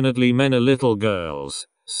sees infinitely many little girls,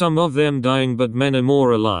 some of them dying but many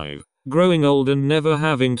more alive, growing old and never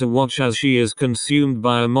having to watch as she is consumed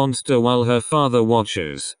by a monster while her father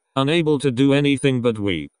watches, unable to do anything but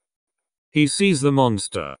weep. He sees the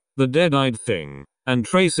monster, the dead-eyed thing, and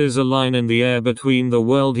traces a line in the air between the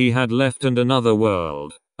world he had left and another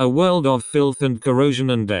world, a world of filth and corrosion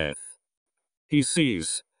and death. He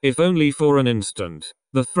sees, if only for an instant,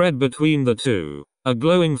 the thread between the two, a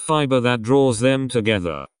glowing fiber that draws them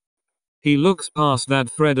together. He looks past that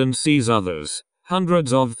thread and sees others,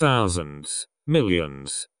 hundreds of thousands,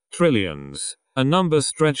 millions, trillions, a number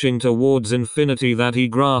stretching towards infinity that he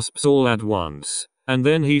grasps all at once, and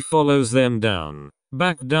then he follows them down,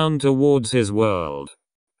 back down towards his world.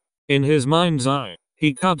 In his mind's eye,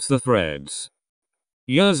 he cuts the threads.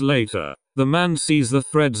 Years later, the man sees the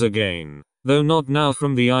threads again, though not now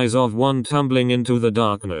from the eyes of one tumbling into the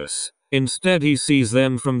darkness. Instead he sees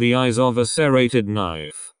them from the eyes of a serrated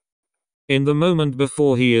knife. In the moment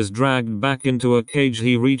before he is dragged back into a cage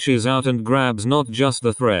he reaches out and grabs not just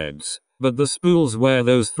the threads, but the spools where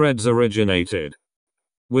those threads originated.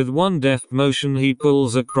 With one deft motion he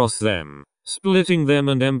pulls across them, splitting them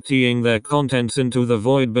and emptying their contents into the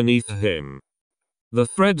void beneath him. The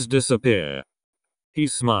threads disappear. He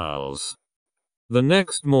smiles. The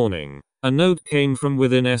next morning, a note came from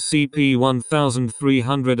within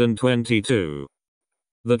SCP-1322.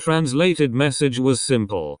 The translated message was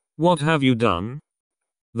simple: "What have you done?"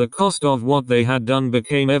 The cost of what they had done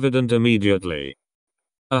became evident immediately.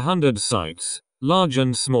 100 sites, large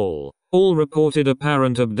and small, all reported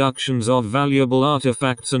apparent abductions of valuable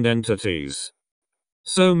artifacts and entities.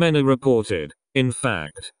 So many reported, in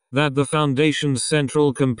fact, that the Foundation's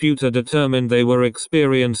central computer determined they were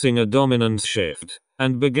experiencing a dominance shift,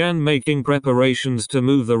 and began making preparations to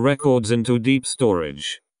move the records into deep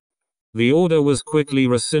storage. The order was quickly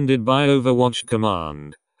rescinded by Overwatch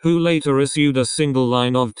Command, who later issued a single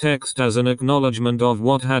line of text as an acknowledgement of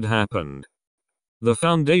what had happened. The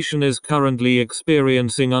Foundation is currently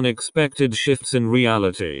experiencing unexpected shifts in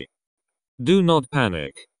reality. Do not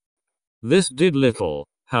panic. This did little,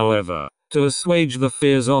 however, to assuage the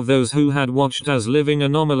fears of those who had watched as living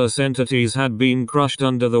anomalous entities had been crushed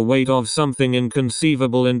under the weight of something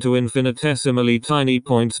inconceivable into infinitesimally tiny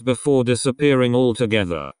points before disappearing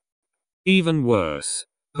altogether. Even worse,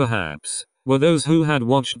 perhaps, were those who had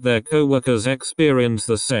watched their co-workers experience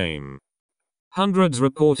the same. Hundreds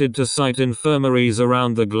reported to cite infirmaries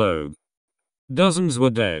around the globe. Dozens were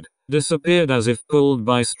dead, disappeared as if pulled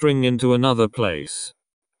by string into another place.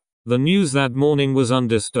 The news that morning was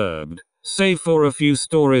undisturbed, save for a few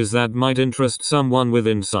stories that might interest someone with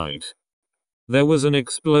insight. There was an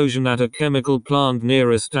explosion at a chemical plant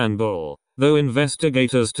near Istanbul, though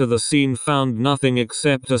investigators to the scene found nothing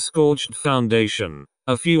except a scorched foundation,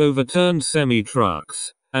 a few overturned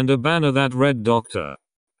semi-trucks, and a banner that read Dr.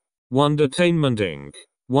 Atonement Inc.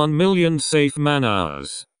 1 million safe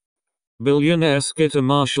man-hours. Billionaire Skitter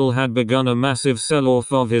Marshall had begun a massive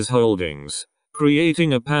sell-off of his holdings,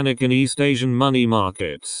 creating a panic in East Asian money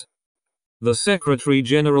markets. The Secretary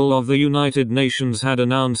General of the United Nations had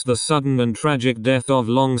announced the sudden and tragic death of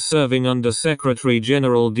long-serving Under-Secretary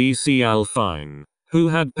General D.C. Alfine, who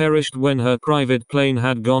had perished when her private plane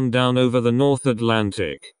had gone down over the North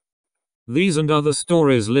Atlantic. These and other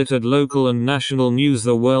stories littered local and national news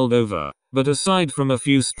the world over, but aside from a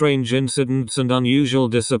few strange incidents and unusual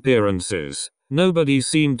disappearances, nobody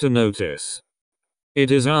seemed to notice. It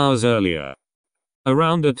is hours earlier.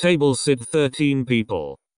 Around a table sit 13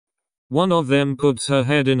 people. One of them puts her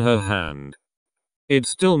head in her hand. It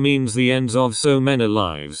still means the ends of so many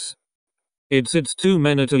lives. It's too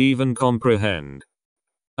many to even comprehend.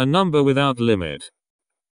 A number without limit.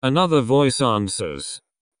 Another voice answers.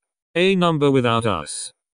 A number without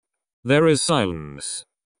us. There is silence.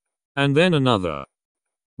 And then another.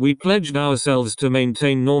 We pledged ourselves to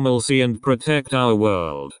maintain normalcy and protect our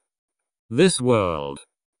world. This world.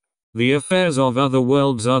 The affairs of other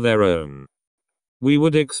worlds are their own. We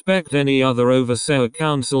would expect any other overseer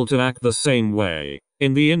council to act the same way,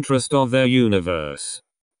 in the interest of their universe.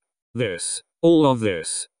 This, all of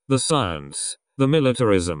this, the science, the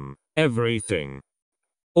militarism, everything.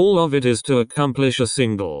 All of it is to accomplish a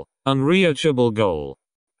single, unreachable goal.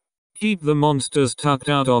 Keep the monsters tucked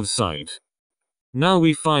out of sight. Now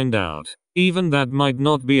we find out, even that might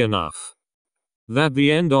not be enough. That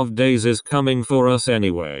the end of days is coming for us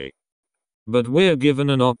anyway. But we're given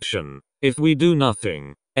an option. If we do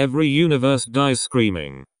nothing, every universe dies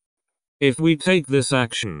screaming. If we take this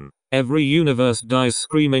action, every universe dies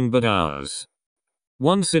screaming but ours.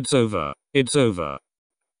 Once it's over, it's over.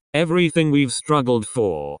 Everything we've struggled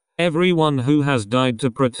for, everyone who has died to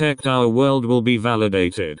protect our world will be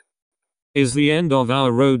validated. Is the end of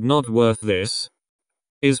our road not worth this?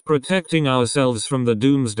 Is protecting ourselves from the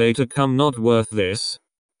doomsday to come not worth this?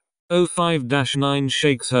 05-9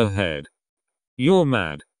 shakes her head. You're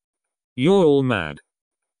mad. You're all mad.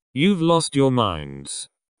 You've lost your minds.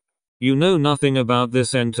 You know nothing about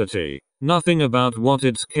this entity, nothing about what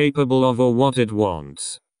it's capable of or what it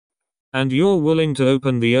wants. And you're willing to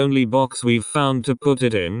open the only box we've found to put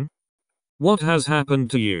it in? What has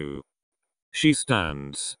happened to you? She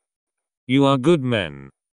stands. You are good men.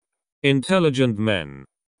 Intelligent men.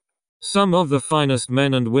 Some of the finest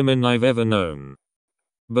men and women I've ever known.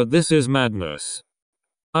 But this is madness.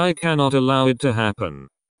 I cannot allow it to happen.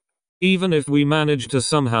 Even if we manage to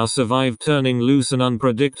somehow survive turning loose an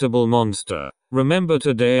unpredictable monster, remember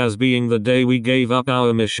today as being the day we gave up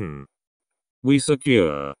our mission. We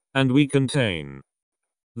secure, and we contain.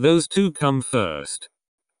 Those two come first.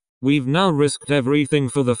 We've now risked everything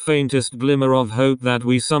for the faintest glimmer of hope that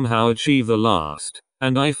we somehow achieve the last,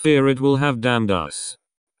 and I fear it will have damned us.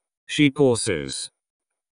 She pauses.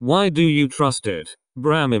 Why do you trust it,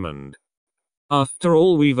 Bramimond? After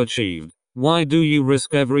all we've achieved, why do you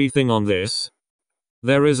risk everything on this?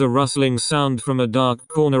 There is a rustling sound from a dark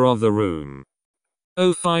corner of the room.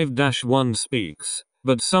 05-1 speaks,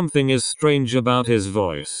 but something is strange about his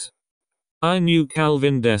voice. I knew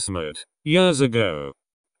Calvin Desmond, years ago.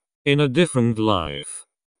 In a different life.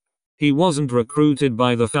 He wasn't recruited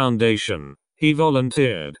by the Foundation, he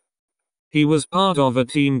volunteered. He was part of a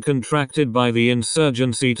team contracted by the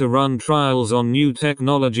insurgency to run trials on new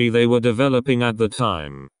technology they were developing at the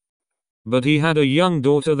time. But he had a young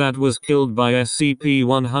daughter that was killed by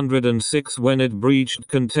SCP-106 when it breached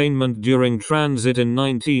containment during transit in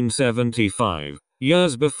 1975,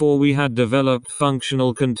 years before we had developed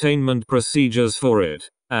functional containment procedures for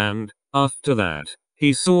it, and, after that,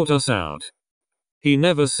 he sought us out. He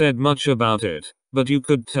never said much about it, but you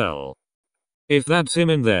could tell. If that's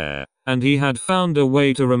him in there, and he had found a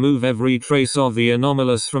way to remove every trace of the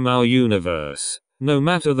anomalous from our universe, no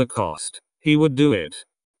matter the cost, he would do it.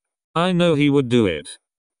 I know he would do it.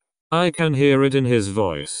 I can hear it in his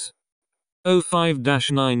voice.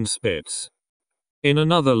 05-9 spits. In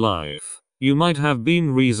another life, you might have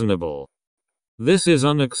been reasonable. This is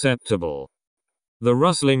unacceptable. The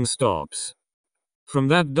rustling stops. From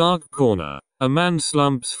that dark corner, a man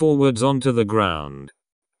slumps forwards onto the ground.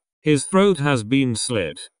 His throat has been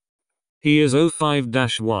slit. He is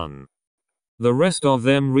 05-1. The rest of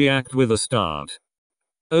them react with a start.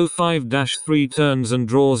 05-3 turns and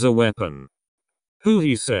draws a weapon. Who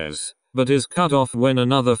he says, but is cut off when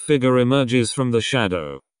another figure emerges from the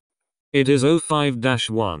shadow. It is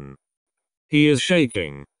 05-1. He is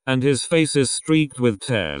shaking, and his face is streaked with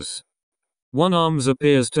tears. One arm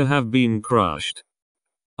appears to have been crushed.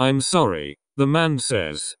 I'm sorry, the man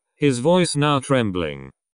says, his voice now trembling.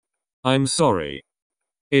 I'm sorry.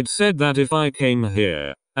 It said that if I came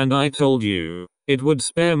here, and I told you, it would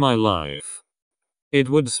spare my life. It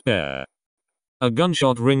would spare. A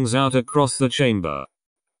gunshot rings out across the chamber.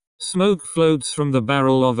 Smoke floats from the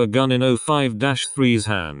barrel of a gun in 05-3's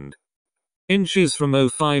hand. Inches from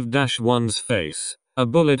 05-1's face, a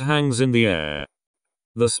bullet hangs in the air.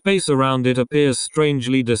 The space around it appears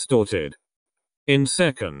strangely distorted. In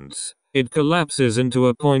seconds, it collapses into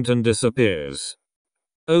a point and disappears.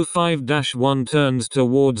 05-1 turns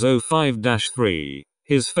towards 05-3,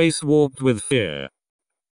 his face warped with fear.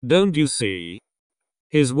 Don't you see?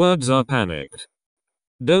 His words are panicked.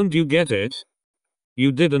 Don't you get it?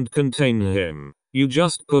 You didn't contain him, you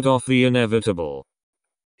just put off the inevitable.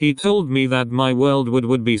 He told me that my world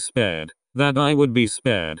would be spared, that I would be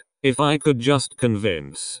spared, if I could just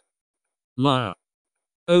convince. La.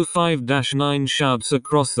 05-9 shouts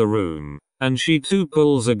across the room, and she too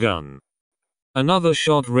pulls a gun. Another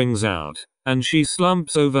shot rings out, and she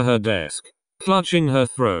slumps over her desk, clutching her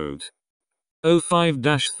throat.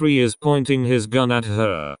 05-3 is pointing his gun at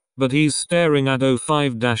her, but he's staring at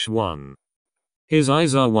 05-1. His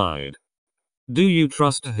eyes are wide. Do you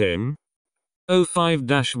trust him?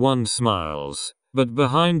 05-1 smiles, but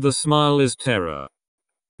behind the smile is terror.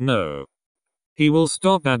 No. He will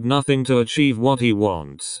stop at nothing to achieve what he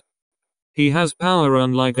wants. He has power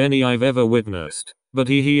unlike any I've ever witnessed, but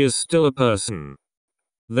he is still a person.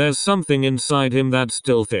 There's something inside him that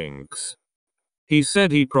still thinks. He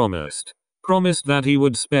said he promised that he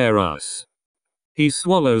would spare us. He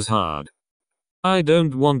swallows hard. I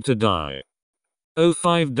don't want to die.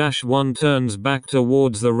 05-1 turns back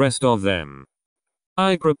towards the rest of them.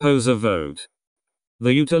 I propose a vote.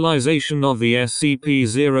 The utilization of the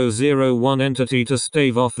SCP-001 entity to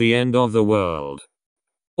stave off the end of the world.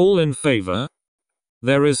 All in favor?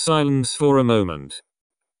 There is silence for a moment.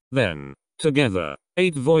 Then, together,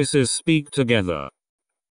 8 voices speak together.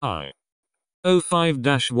 I.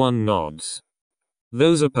 05-1 nods.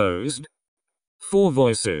 Those opposed? 4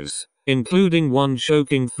 voices, including one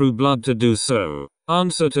choking through blood to do so,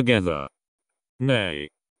 answer together. Nay.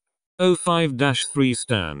 05-3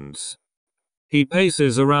 stands. He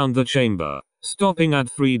paces around the chamber, stopping at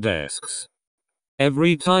 3 desks.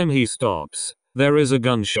 Every time he stops, there is a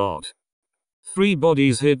gunshot. 3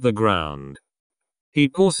 bodies hit the ground. He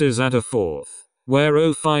pauses at a 4th, where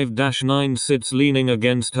 05-9 sits leaning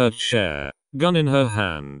against her chair, gun in her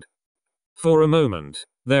hand. For a moment,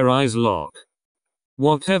 their eyes lock.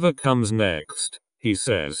 Whatever comes next, he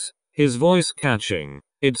says, his voice catching,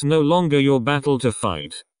 it's no longer your battle to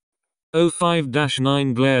fight.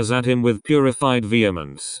 05-9 glares at him with purified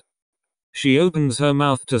vehemence. She opens her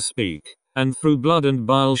mouth to speak, and through blood and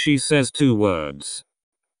bile she says 2 words.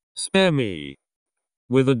 Spare me.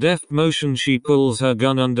 With a deft motion she pulls her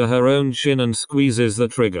gun under her own chin and squeezes the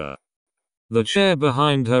trigger. The chair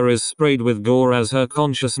behind her is sprayed with gore as her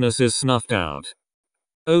consciousness is snuffed out.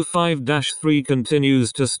 05-3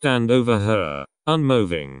 continues to stand over her,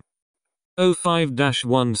 unmoving.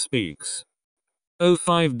 05-1 speaks.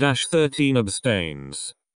 05-13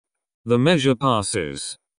 abstains. The measure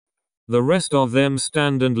passes. The rest of them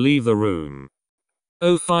stand and leave the room.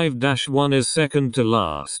 05-1 is second to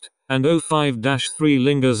last, and 05-3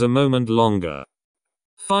 lingers a moment longer.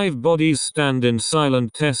 5 bodies stand in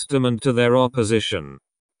silent testament to their opposition.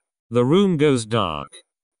 The room goes dark.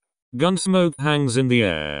 Gunsmoke hangs in the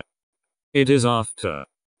air. It is after.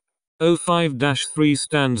 05-3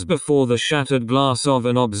 stands before the shattered glass of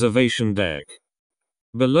an observation deck.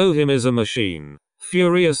 Below him is a machine,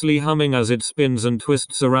 furiously humming as it spins and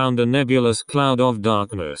twists around a nebulous cloud of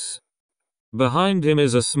darkness. Behind him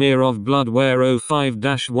is a smear of blood where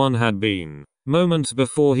 05-1 had been, moments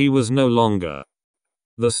before he was no longer.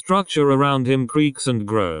 The structure around him creaks and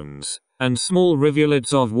groans, and small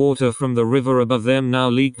rivulets of water from the river above them now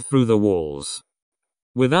leak through the walls.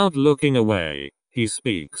 Without looking away, he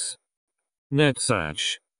speaks.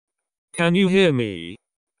 Netsach. Can you hear me?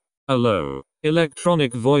 A low,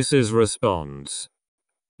 electronic voices responds.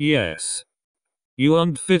 Yes. You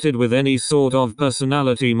aren't fitted with any sort of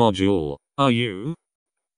personality module, are you?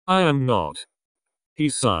 I am not. He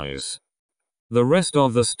sighs. The rest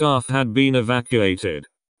of the staff had been evacuated.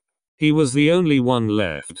 He was the only one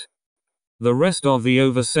left. The rest of the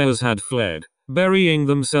overseers had fled, burying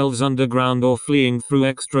themselves underground or fleeing through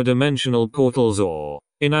extra-dimensional portals or,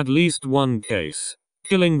 in at least one case,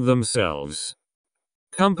 killing themselves.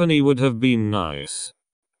 Company would have been nice.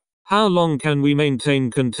 How long can we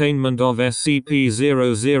maintain containment of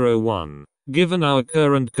SCP-001, given our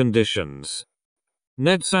current conditions?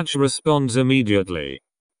 Netsach responds immediately.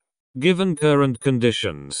 Given current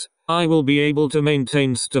conditions, I will be able to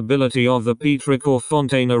maintain stability of the Petrichor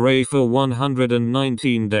Fontaine array for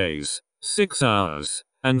 119 days, 6 hours,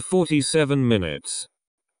 and 47 minutes.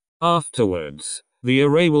 Afterwards, the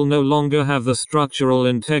array will no longer have the structural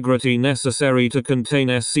integrity necessary to contain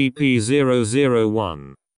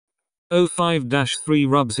SCP-001. 05-3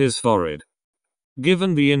 rubs his forehead.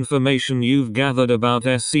 Given the information you've gathered about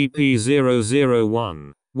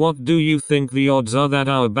SCP-001, what do you think the odds are that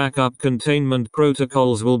our backup containment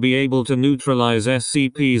protocols will be able to neutralize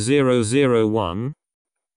SCP-001?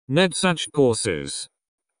 Netsach pauses.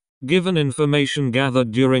 Given information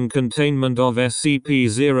gathered during containment of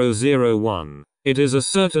SCP-001, it is a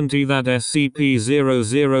certainty that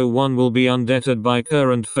SCP-001 will be undeterred by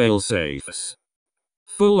current failsafes.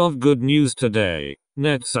 Full of good news today,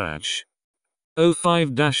 Netsach.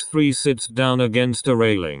 05-3 sits down against a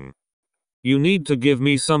railing. You need to give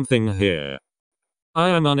me something here. I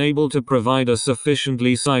am unable to provide a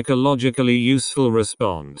sufficiently psychologically useful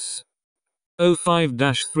response.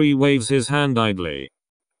 05-3 waves his hand idly.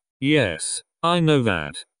 Yes, I know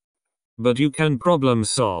that. But you can problem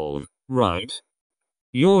solve, right?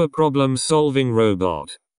 You're a problem-solving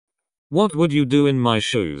robot. What would you do in my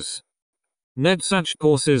shoes? Netsach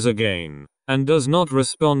pauses again, and does not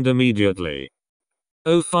respond immediately.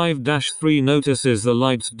 05-3 notices the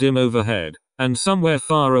lights dim overhead, and somewhere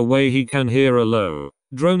far away he can hear a low,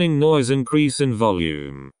 droning noise increase in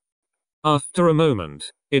volume. After a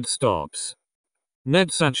moment, it stops.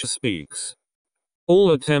 Netsach speaks.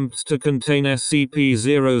 All attempts to contain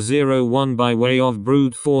SCP-001 by way of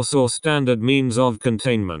brute force or standard means of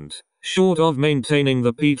containment, short of maintaining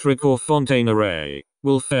the Petrichor-Fontaine array,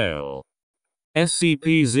 will fail.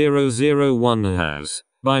 SCP-001 has,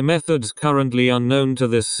 by methods currently unknown to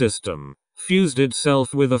this system, fused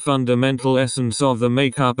itself with a fundamental essence of the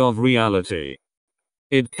makeup of reality.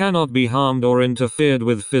 It cannot be harmed or interfered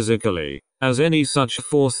with physically, as any such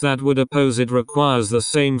force that would oppose it requires the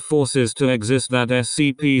same forces to exist that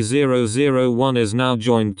SCP-001 is now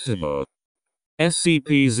joined to.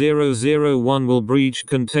 SCP-001 will breach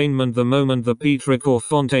containment the moment the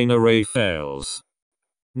Petrichor-Fontaine array fails.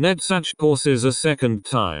 Netsach pauses a second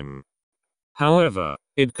time. However,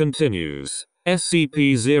 it continues.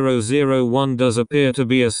 SCP-001 does appear to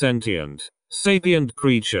be a sentient, sapient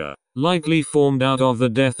creature, likely formed out of the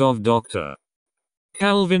death of Dr.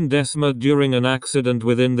 Calvin Desmet during an accident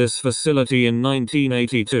within this facility in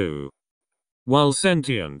 1982. While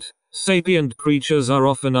sentient, sapient creatures are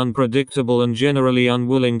often unpredictable and generally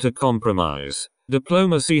unwilling to compromise,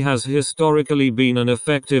 diplomacy has historically been an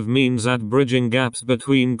effective means at bridging gaps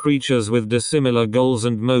between creatures with dissimilar goals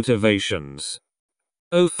and motivations.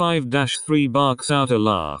 05-3 barks out a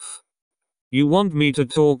laugh. You want me to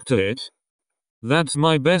talk to it? That's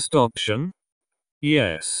my best option?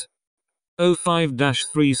 Yes.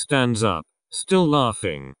 05-3 stands up, still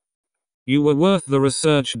laughing. You were worth the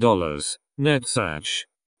research dollars, Netsach.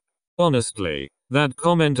 Honestly, that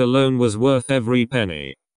comment alone was worth every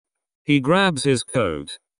penny. He grabs his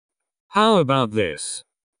coat. How about this?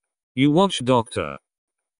 You watch Dr.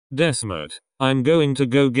 Desmet. I'm going to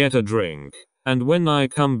go get a drink, and when I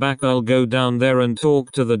come back I'll go down there and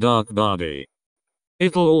talk to the dark body.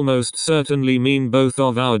 It'll almost certainly mean both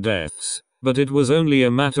of our deaths, but it was only a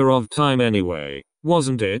matter of time anyway,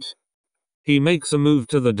 wasn't it? He makes a move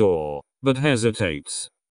to the door, but hesitates.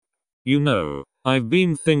 You know, I've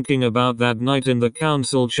been thinking about that night in the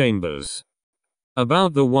council chambers.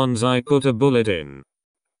 About the ones I put a bullet in.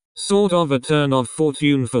 Sort of a turn of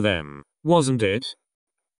fortune for them, wasn't it?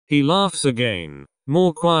 He laughs again,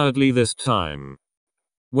 more quietly this time.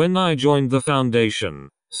 When I joined the Foundation,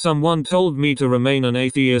 someone told me to remain an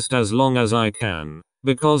atheist as long as I can,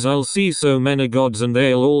 because I'll see so many gods and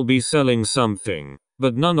they'll all be selling something,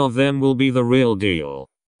 but none of them will be the real deal.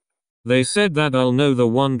 They said that I'll know the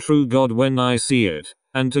one true God when I see it,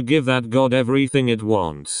 and to give that God everything it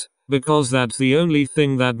wants, because that's the only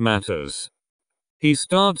thing that matters. He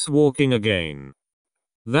starts walking again.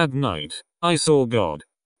 That night, I saw God.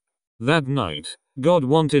 That night, God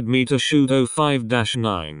wanted me to shoot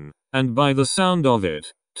 05-9, and by the sound of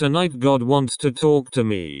it, tonight God wants to talk to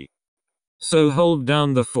me. So hold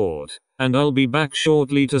down the fort, and I'll be back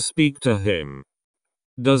shortly to speak to him.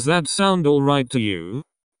 Does that sound alright to you?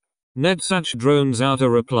 Netsach drones out a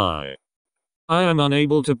reply. I am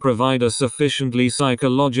unable to provide a sufficiently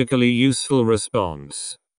psychologically useful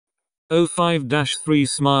response. 05-3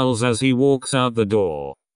 smiles as he walks out the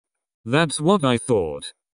door. That's what I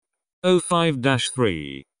thought.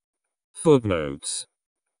 05-3. Footnotes.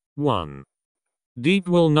 1.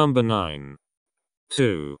 Deepwell number 9.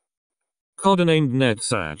 2. Codenamed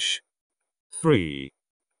Netsach. 3.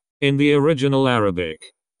 In the original Arabic,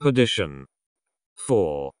 perdition.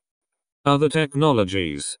 4. Other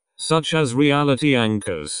technologies, such as reality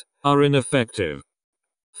anchors, are ineffective.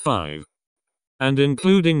 5. And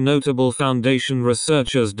including notable Foundation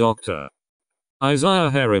researchers Dr. Isaiah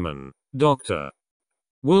Harriman, Dr.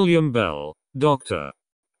 William Bell, Dr.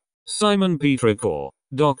 Simon Petrichor,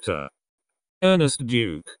 Dr. Ernest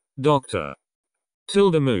Duke, Dr.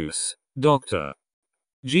 Tilda Moose, Dr.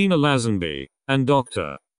 Gina Lazenby, and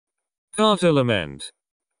Dr. Carter Lament.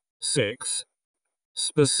 6.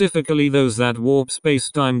 Specifically those that warp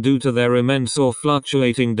spacetime due to their immense or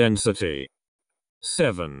fluctuating density.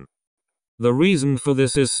 7. The reason for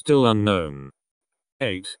this is still unknown.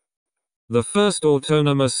 8. The first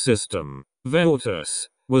autonomous system, Veotus,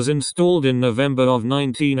 was installed in November of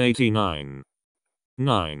 1989.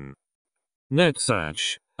 9.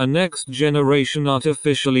 Netsach, A next-generation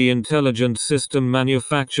artificially intelligent system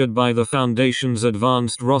manufactured by the Foundation's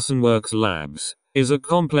Advanced Rosenworks Labs is a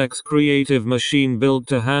complex creative machine built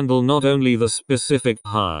to handle not only the specific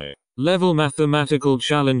high-level mathematical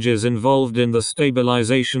challenges involved in the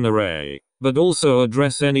stabilization array, but also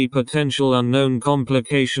address any potential unknown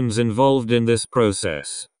complications involved in this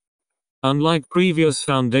process. Unlike previous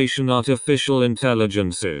Foundation artificial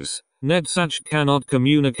intelligences, NetSach cannot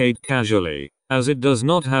communicate casually, as it does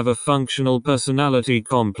not have a functional personality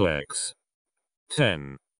complex.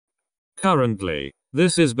 10. Currently,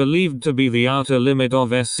 this is believed to be the outer limit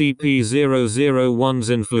of SCP-001's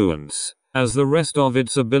influence, as the rest of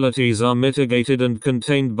its abilities are mitigated and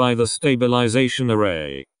contained by the stabilization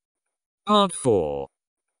array. Part 4.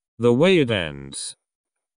 The way it ends.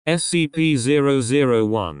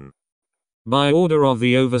 SCP-001. By order of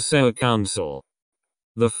the Overseer Council.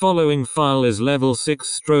 The following file is Level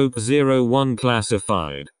 6/01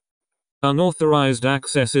 classified. Unauthorized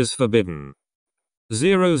access is forbidden.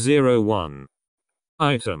 001.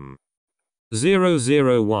 Item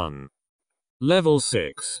 001. Level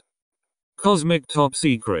 6. Cosmic Top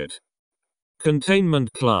Secret.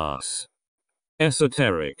 Containment Class.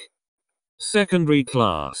 Esoteric. Secondary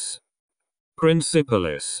Class.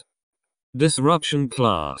 Principalis. Disruption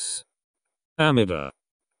Class. Amida.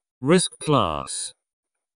 Risk Class.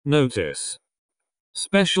 Notice.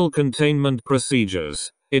 Special Containment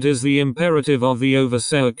Procedures. It is the imperative of the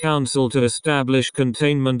Overseer Council to establish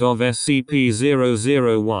containment of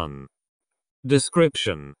SCP-001.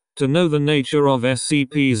 Description. To know the nature of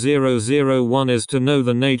SCP-001 is to know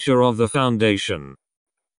the nature of the Foundation.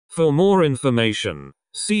 For more information,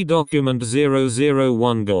 see Document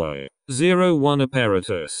 001 GOI. 01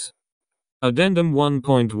 Apparatus. Addendum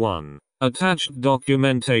 1.1. Attached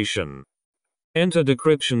documentation. Enter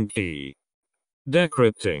decryption key.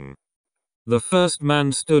 Decrypting. The first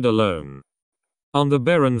man stood alone on the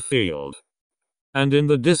barren field, and in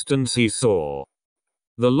the distance he saw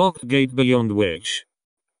the locked gate beyond which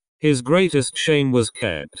his greatest shame was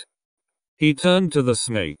kept. He turned to the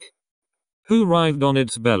snake, who writhed on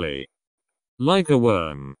its belly like a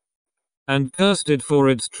worm, and cursed it for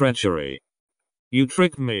its treachery. "You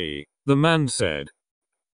tricked me," the man said.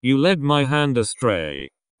 "You led my hand astray,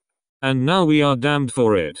 and now we are damned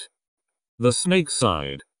for it." The snake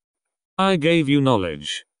sighed. "I gave you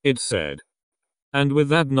knowledge," it said. "And with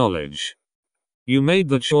that knowledge, you made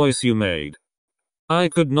the choice you made. I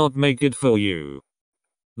could not make it for you."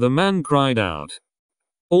 The man cried out.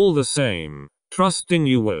 "All the same, trusting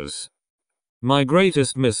you was my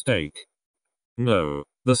greatest mistake." "No,"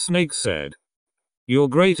 the snake said. "Your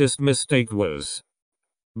greatest mistake was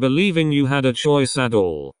believing you had a choice at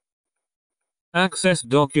all." Access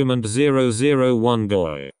Document 001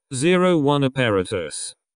 GOI. 01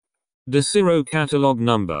 Apparatus. Desiro Catalog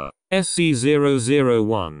Number.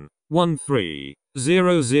 SC001.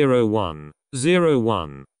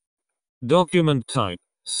 13-001-01. Document Type.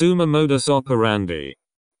 Summa Modus Operandi.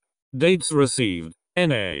 Dates Received.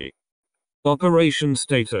 NA. Operation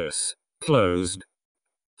Status. Closed.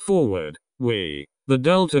 Forward. We, the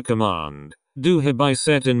Delta Command, do hereby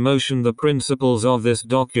set in motion the principles of this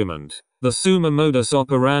document, the summa modus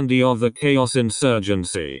operandi of the Chaos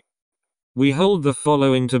Insurgency. We hold the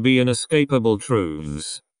following to be inescapable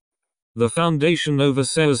truths. The Foundation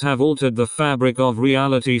overseers have altered the fabric of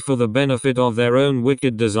reality for the benefit of their own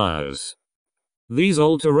wicked desires. These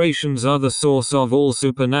alterations are the source of all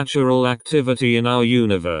supernatural activity in our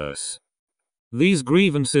universe. These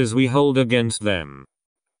grievances we hold against them.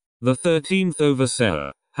 The 13th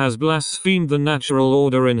Overseer has blasphemed the natural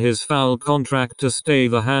order in his foul contract to stay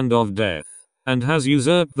the hand of death, and has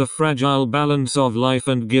usurped the fragile balance of life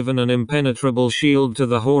and given an impenetrable shield to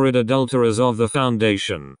the horrid adulterers of the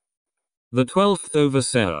Foundation. The 12th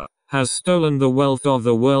Overseer has stolen the wealth of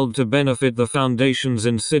the world to benefit the Foundation's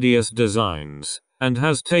insidious designs, and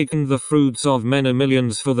has taken the fruits of many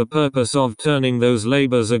millions for the purpose of turning those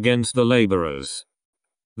labors against the laborers.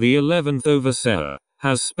 The 11th Overseer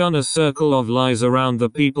has spun a circle of lies around the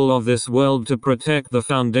people of this world to protect the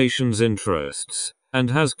Foundation's interests, and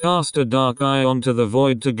has cast a dark eye onto the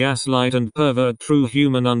void to gaslight and pervert true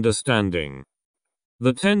human understanding.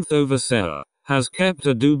 The 10th Overseer has kept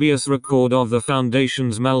a dubious record of the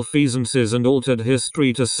Foundation's malfeasances and altered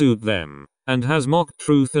history to suit them, and has mocked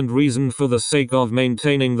truth and reason for the sake of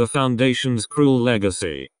maintaining the Foundation's cruel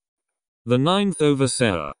legacy. The 9th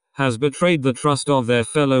Overseer has betrayed the trust of their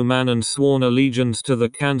fellow man and sworn allegiance to the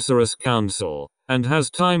cancerous council, and has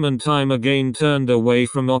time and time again turned away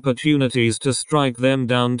from opportunities to strike them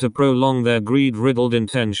down to prolong their greed-riddled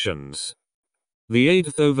intentions. The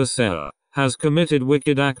 8th Overseer has committed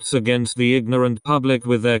wicked acts against the ignorant public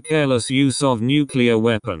with their careless use of nuclear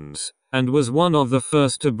weapons, and was one of the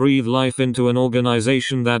first to breathe life into an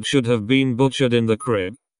organization that should have been butchered in the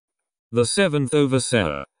crib. The seventh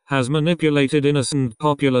overseer has manipulated innocent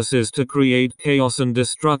populaces to create chaos and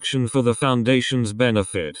destruction for the Foundation's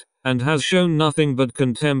benefit, and has shown nothing but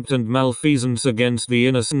contempt and malfeasance against the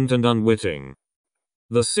innocent and unwitting.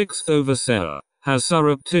 The sixth overseer has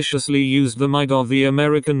surreptitiously used the might of the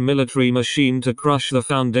American military machine to crush the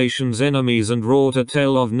Foundation's enemies and wrought a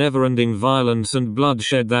tale of never-ending violence and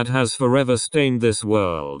bloodshed that has forever stained this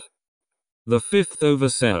world. The fifth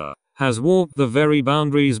overseer has walked the very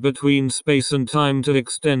boundaries between space and time to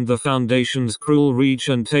extend the Foundation's cruel reach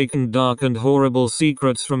and taken dark and horrible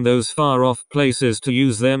secrets from those far-off places to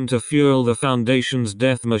use them to fuel the Foundation's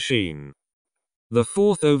death machine. The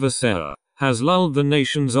fourth overseer has lulled the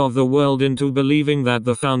nations of the world into believing that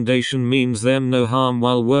the Foundation means them no harm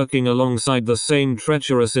while working alongside the same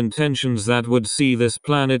treacherous intentions that would see this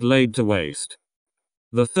planet laid to waste.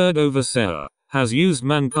 The third overseer has used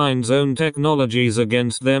mankind's own technologies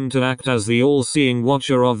against them to act as the all-seeing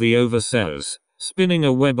watcher of the overseers, spinning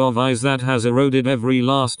a web of eyes that has eroded every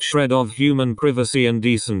last shred of human privacy and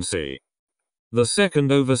decency. The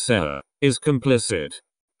second overseer is complicit.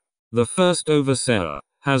 The first overseer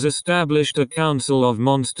has established a council of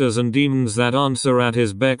monsters and demons that answer at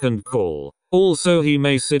his beck and call. Also he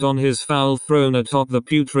may sit on his foul throne atop the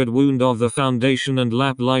putrid wound of the Foundation and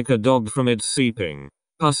lap like a dog from its seeping,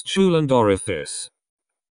 pustulent orifice.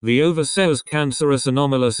 The overseer's cancerous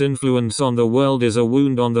anomalous influence on the world is a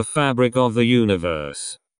wound on the fabric of the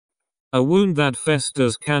universe. A wound that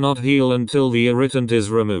festers cannot heal until the irritant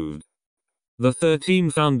is removed. The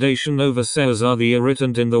 13 Foundation overseers are the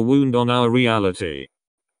irritant in the wound on our reality.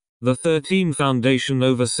 The 13 Foundation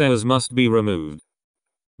overseers must be removed.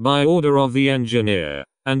 By order of the engineer,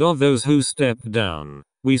 and of those who stepped down,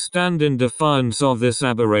 we stand in defiance of this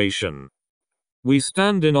aberration. We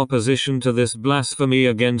stand in opposition to this blasphemy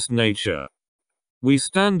against nature. We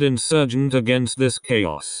stand insurgent against this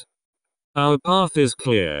chaos. Our path is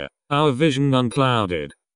clear, our vision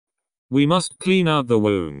unclouded. We must clean out the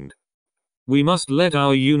wound. We must let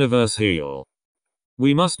our universe heal.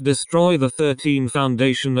 We must destroy the 13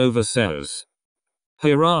 Foundation overseers.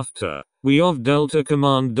 Hereafter, we of Delta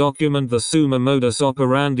Command document the summa modus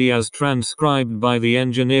operandi as transcribed by the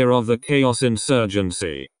engineer of the Chaos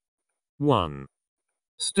Insurgency. 1.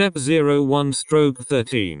 Step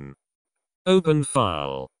 01/13. Open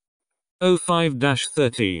file.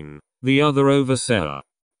 05-13. The other overseer.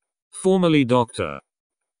 Formerly Dr.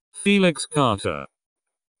 Felix Carter.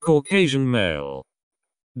 Caucasian male.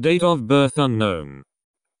 Date of birth unknown.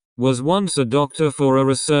 Was once a doctor for a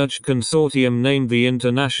research consortium named the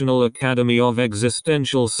International Academy of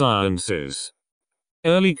Existential Sciences.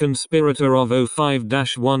 Early conspirator of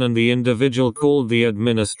 05-1 and the individual called the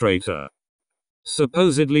administrator.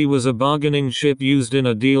 Supposedly was a bargaining chip used in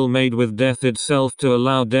a deal made with death itself to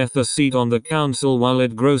allow death a seat on the council while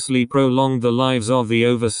it grossly prolonged the lives of the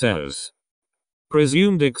overseers.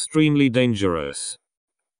 Presumed extremely dangerous.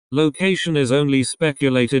 Location is only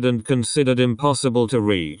speculated and considered impossible to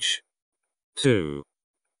reach. 2.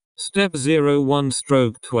 Step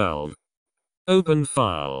 01/12. Open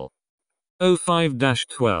file.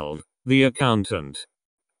 05-12. The accountant.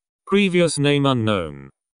 Previous name unknown.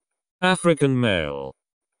 African male.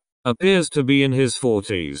 Appears to be in his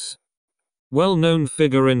 40s. Well-known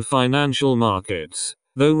figure in financial markets,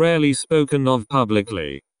 though rarely spoken of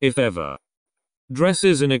publicly, if ever.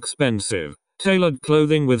 Dresses inexpensive, tailored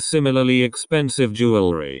clothing with similarly expensive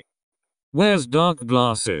jewelry. Wears dark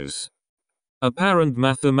glasses. Apparent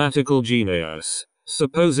mathematical genius,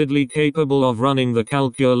 supposedly capable of running the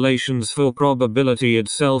calculations for probability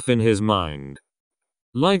itself in his mind.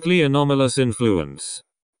 Likely anomalous influence.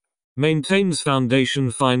 Maintains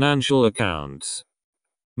Foundation financial accounts.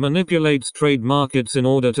 Manipulates trade markets in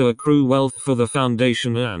order to accrue wealth for the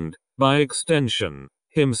Foundation and, by extension,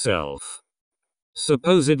 himself.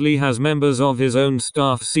 Supposedly has members of his own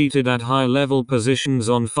staff seated at high-level positions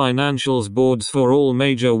on financials boards for all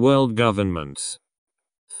major world governments.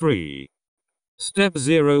 3. Step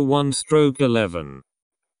 01/11.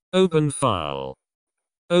 Open file.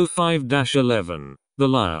 05-11. The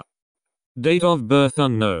liar. Date of birth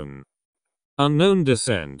unknown. Unknown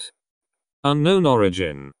descent. Unknown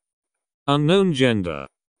origin. Unknown gender.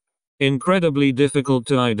 Incredibly difficult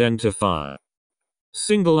to identify.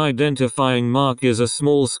 Single identifying mark is a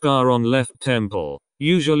small scar on left temple,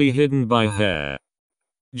 usually hidden by hair.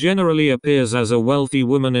 Generally appears as a wealthy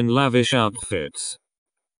woman in lavish outfits.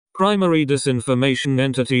 Primary disinformation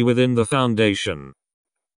entity within the Foundation.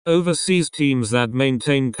 Overseas teams that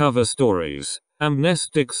maintain cover stories.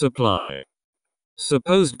 Amnestic supply.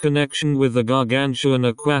 Supposed connection with the gargantuan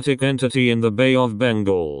aquatic entity in the Bay of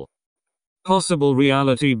Bengal. Possible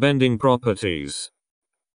reality bending properties.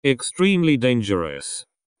 Extremely dangerous.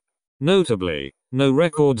 Notably, no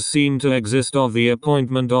records seem to exist of the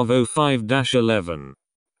appointment of 05-11.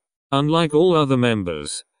 Unlike all other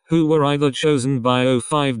members, who were either chosen by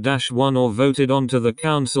 05-1 or voted onto the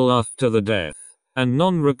council after the death, and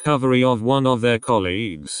non-recovery of one of their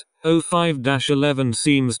colleagues, 05-11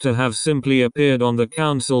 seems to have simply appeared on the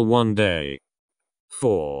council one day.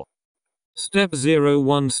 4. Step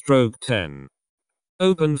 01/10.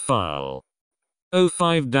 Open file.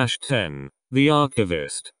 05-10, the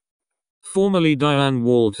archivist. Formerly Diane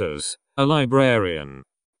Walters, a librarian.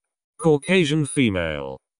 Caucasian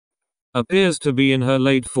female. Appears to be in her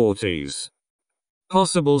late 40s.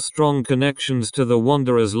 Possible strong connections to the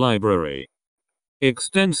Wanderers Library.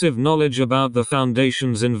 Extensive knowledge about the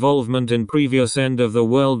Foundation's involvement in previous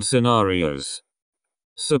end-of-the-world scenarios.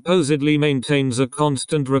 Supposedly maintains a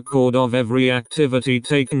constant record of every activity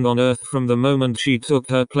taken on Earth from the moment she took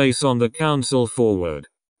her place on the Council forward.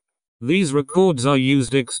 These records are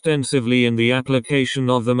used extensively in the application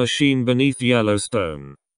of the machine beneath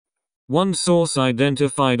Yellowstone. One source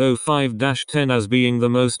identified 05-10 as being the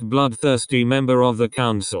most bloodthirsty member of the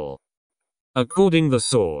Council. According to the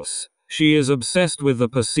source, she is obsessed with the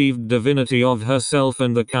perceived divinity of herself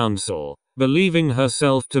and the Council, believing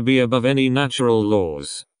herself to be above any natural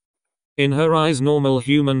laws. In her eyes, normal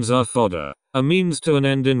humans are fodder, a means to an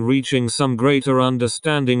end in reaching some greater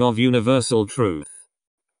understanding of universal truth.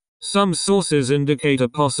 Some sources indicate a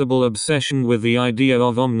possible obsession with the idea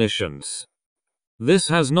of omniscience. This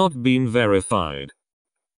has not been verified.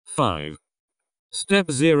 5. Step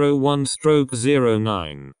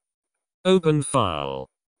 01/09. Open file.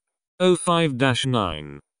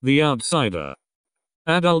 05-9, the outsider.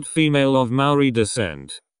 Adult female of Maori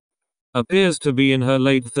descent. Appears to be in her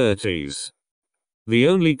late 30s. The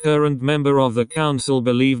only current member of the council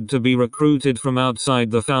believed to be recruited from outside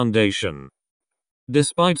the Foundation.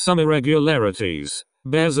 Despite some irregularities,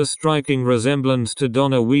 bears a striking resemblance to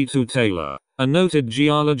Donna Wetu Taylor, a noted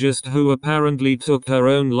geologist who apparently took her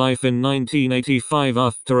own life in 1985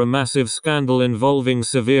 after a massive scandal involving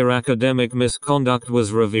severe academic misconduct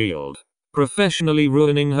was revealed, professionally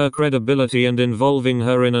ruining her credibility and involving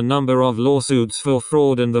her in a number of lawsuits for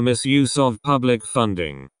fraud and the misuse of public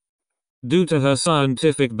funding. Due to her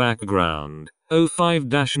scientific background,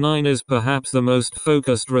 05-9 is perhaps the most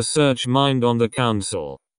focused research mind on the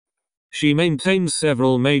council. She maintains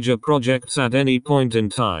several major projects at any point in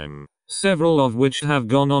time, several of which have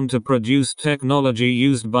gone on to produce technology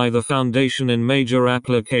used by the Foundation in major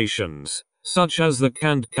applications, such as the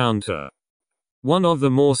Kant counter. One of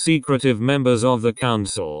the more secretive members of the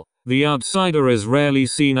council, the outsider is rarely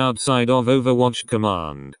seen outside of Overwatch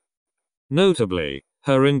Command. Notably,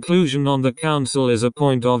 her inclusion on the council is a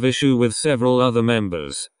point of issue with several other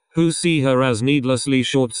members, who see her as needlessly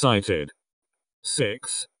short-sighted.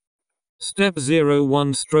 6. Step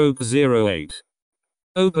 01/08.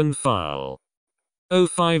 Open file.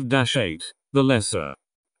 05-8, the lesser.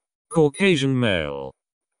 Caucasian male.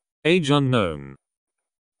 Age unknown.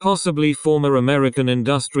 Possibly former American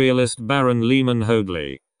industrialist Baron Lehman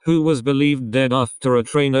Hoadley, who was believed dead after a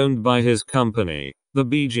train owned by his company, the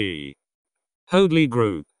B.G. Hoadley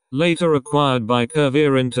Group, later acquired by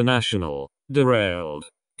Curvier International, derailed,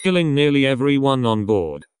 killing nearly everyone on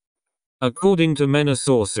board. According to many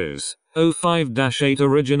sources, 05-8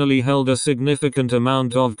 originally held a significant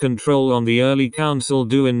amount of control on the early council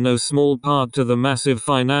due in no small part to the massive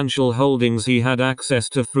financial holdings he had access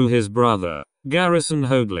to through his brother, Garrison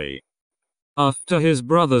Hoadley. After his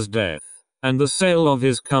brother's death, and the sale of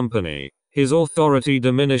his company, his authority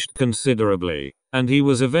diminished considerably, and he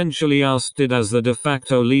was eventually ousted as the de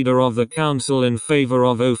facto leader of the council in favor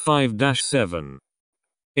of 05-7.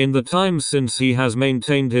 In the time since, he has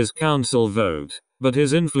maintained his council vote, but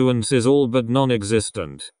his influence is all but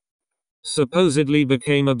non-existent. Supposedly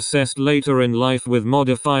became obsessed later in life with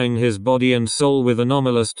modifying his body and soul with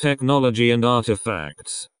anomalous technology and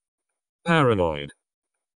artifacts. Paranoid.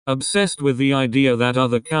 Obsessed with the idea that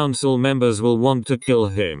other council members will want to kill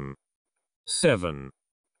him. 7.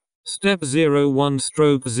 Step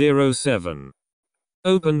 01/07.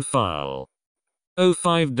 Open file.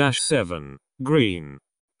 05-7, green.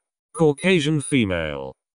 Caucasian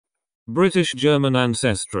female. British-German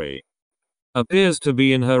ancestry. Appears to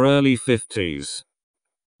be in her early 50s.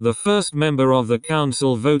 The first member of the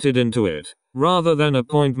council voted into it, rather than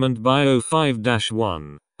appointment by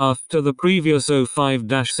 05-1, after the previous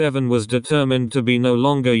 05-7 was determined to be no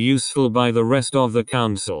longer useful by the rest of the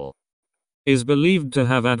council. Is believed to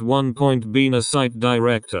have at one point been a site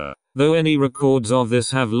director, though any records of this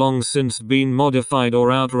have long since been modified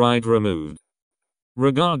or outright removed.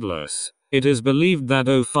 Regardless, it is believed that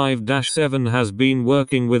 05-7 has been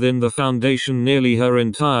working within the Foundation nearly her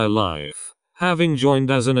entire life, having joined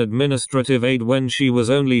as an administrative aide when she was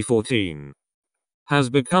only 14. Has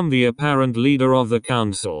become the apparent leader of the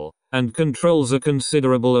council, and controls a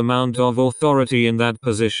considerable amount of authority in that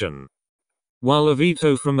position. While a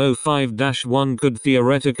veto from 05-1 could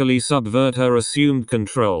theoretically subvert her assumed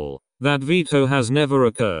control, that veto has never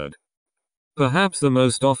occurred. Perhaps the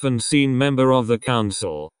most often seen member of the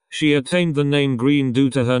council, she attained the name Green due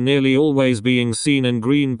to her nearly always being seen in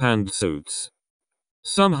green pantsuits.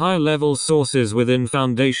 Some high-level sources within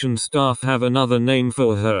Foundation staff have another name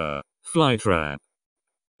for her, Flytrap.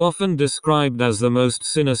 Often described as the most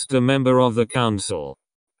sinister member of the council.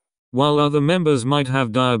 While other members might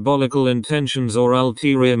have diabolical intentions or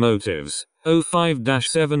ulterior motives,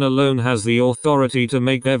 05-7 alone has the authority to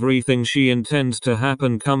make everything she intends to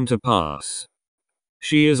happen come to pass.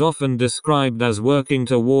 She is often described as working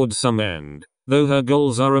towards some end, though her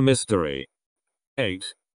goals are a mystery.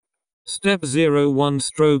 8. Step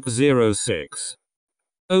 01/06.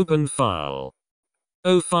 Open file.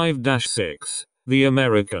 05-6. The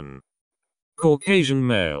American. Caucasian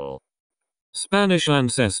male. Spanish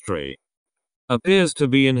ancestry. Appears to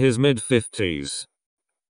be in his mid-50s.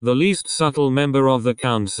 The least subtle member of the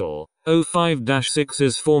council, 05-6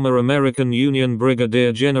 is former American Union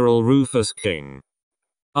Brigadier General Rufus King.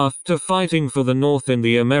 After fighting for the North in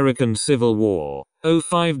the American Civil War,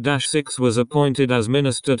 05-6 was appointed as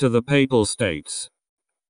minister to the Papal States.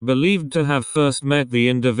 Believed to have first met the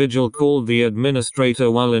individual called the administrator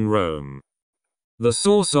while in Rome. The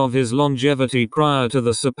source of his longevity prior to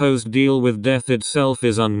the supposed deal with death itself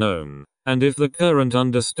is unknown, and if the current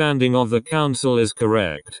understanding of the council is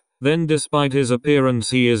correct, then despite his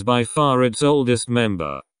appearance he is by far its oldest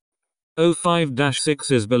member.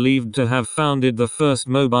 05-6 is believed to have founded the first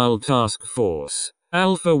mobile task force,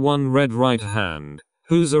 Alpha 1 Red Right Hand,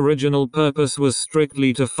 whose original purpose was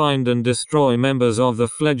strictly to find and destroy members of the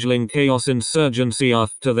fledgling Chaos Insurgency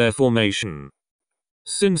after their formation.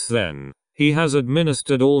 Since then, he has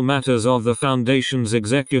administered all matters of the Foundation's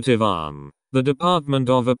executive arm, the Department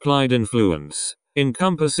of Applied Influence,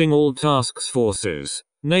 encompassing all task forces,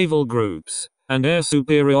 naval groups, and air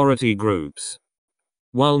superiority groups.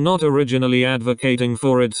 While not originally advocating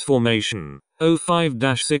for its formation,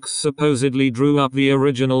 05-6 supposedly drew up the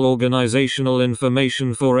original organizational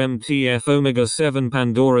information for MTF Omega-7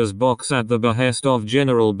 Pandora's Box at the behest of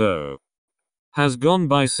General Bo. Has gone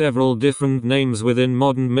by several different names within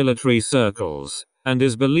modern military circles, and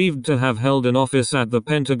is believed to have held an office at the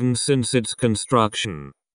Pentagon since its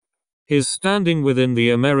construction. His standing within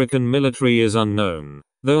the American military is unknown,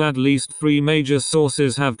 though at least 3 major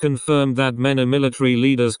sources have confirmed that many military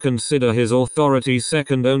leaders consider his authority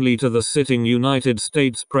second only to the sitting United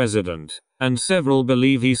States President, and several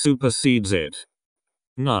believe he supersedes it.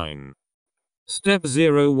 9. Step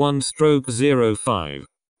 01/05.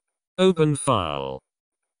 Open file.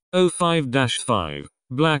 05-5.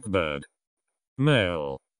 Blackbird.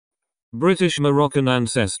 Male. British Moroccan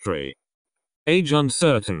ancestry. Age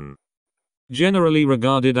uncertain. Generally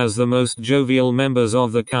regarded as the most jovial members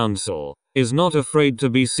of the council, is not afraid to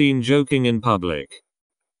be seen joking in public.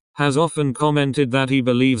 Has often commented that he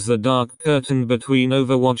believes the dark curtain between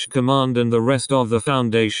Overwatch Command and the rest of the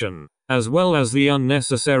Foundation, as well as the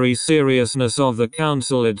unnecessary seriousness of the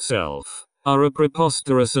council itself, are a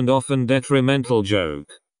preposterous and often detrimental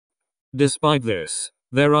joke. Despite this,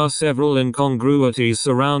 there are several incongruities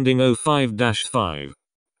surrounding 05-5.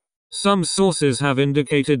 Some sources have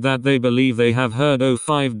indicated that they believe they have heard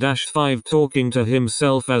 05-5 talking to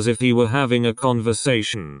himself as if he were having a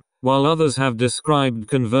conversation, while others have described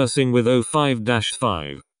conversing with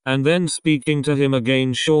 05-5, and then speaking to him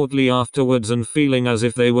again shortly afterwards and feeling as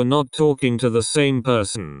if they were not talking to the same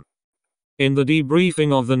person. In the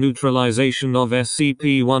debriefing of the neutralization of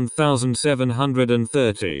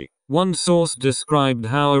SCP-1730, one source described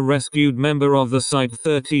how a rescued member of the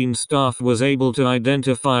Site-13 staff was able to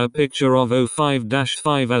identify a picture of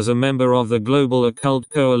 05-5 as a member of the Global Occult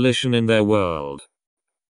Coalition in their world.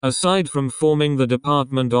 Aside from forming the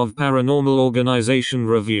Department of Paranormal Organization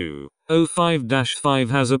Review, 05-5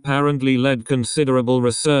 has apparently led considerable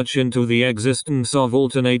research into the existence of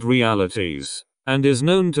alternate realities, and is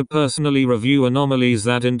known to personally review anomalies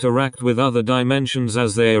that interact with other dimensions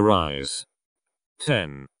as they arise.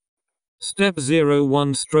 10. Step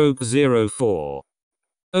 01/04.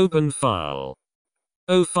 Open file.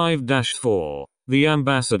 05-4. The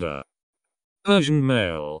Ambassador. Persian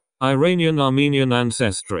male. Iranian Armenian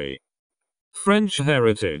ancestry. French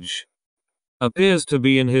heritage. Appears to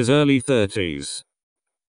be in his early 30s.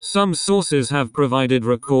 Some sources have provided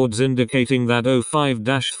records indicating that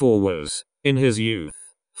 05-4 was, in his youth,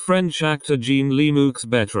 French actor Jean Lemoux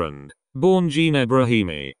Bertrand, born Jean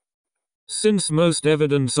Ebrahimi. Since most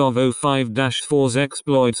evidence of 05-4's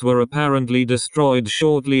exploits were apparently destroyed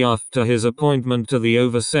shortly after his appointment to the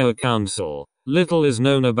Overseer Council, little is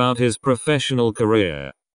known about his professional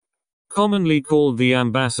career. Commonly called the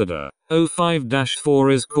Ambassador,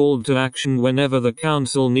 05-4 is called to action whenever the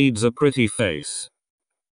council needs a pretty face.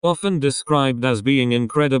 Often described as being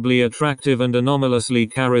incredibly attractive and anomalously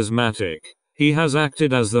charismatic, he has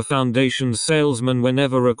acted as the Foundation's salesman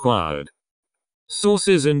whenever required.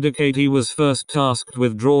 Sources indicate he was first tasked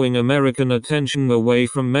with drawing American attention away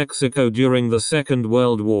from Mexico during the Second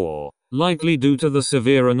World War, likely due to the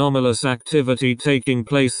severe anomalous activity taking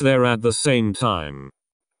place there at the same time.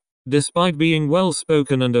 Despite being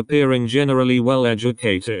well-spoken and appearing generally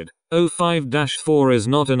well-educated, 05-4 is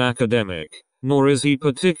not an academic, nor is he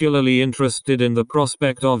particularly interested in the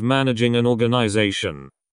prospect of managing an organization.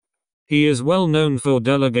 He is well known for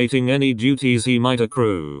delegating any duties he might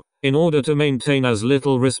accrue, in order to maintain as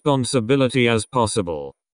little responsibility as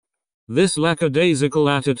possible. This lackadaisical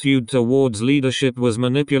attitude towards leadership was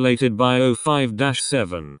manipulated by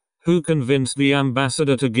 05-7, who convinced the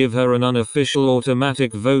ambassador to give her an unofficial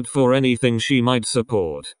automatic vote for anything she might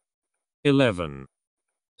support. 11.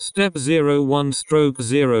 Step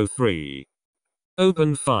 01/03.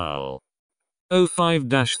 Open file.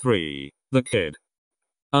 05-3, the kid.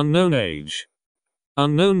 Unknown age.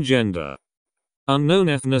 Unknown gender. Unknown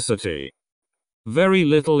ethnicity. Very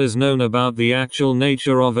little is known about the actual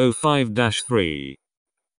nature of 05-3.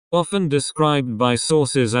 Often described by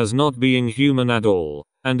sources as not being human at all,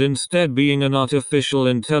 and instead being an artificial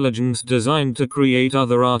intelligence designed to create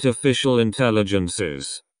other artificial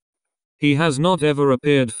intelligences. He has not ever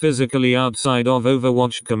appeared physically outside of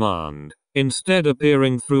Overwatch Command, instead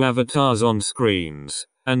appearing through avatars on screens,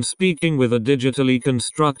 and speaking with a digitally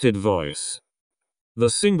constructed voice. The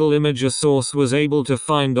single image a source was able to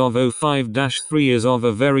find of 05-3 is of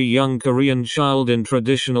a very young Korean child in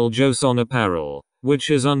traditional Joseon apparel, which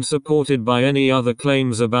is unsupported by any other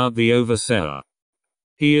claims about the overseer.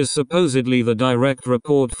 He is supposedly the direct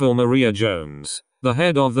report for Maria Jones, the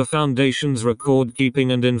head of the Foundation's Record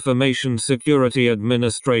Keeping and Information Security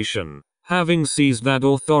Administration, having seized that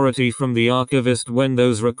authority from the archivist when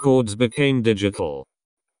those records became digital.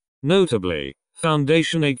 Notably,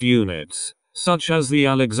 Foundation 8 units, such as the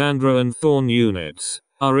Alexandra and Thorn units,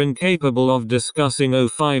 are incapable of discussing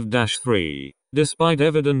 05-3, despite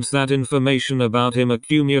evidence that information about him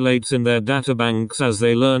accumulates in their databanks as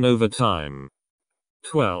they learn over time.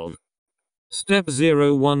 12. Step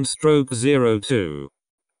 01/02.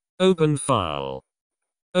 Open file.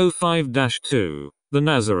 05-2, the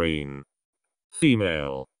Nazarene.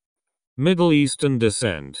 Female. Middle Eastern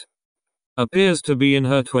descent. Appears to be in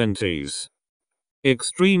her 20s.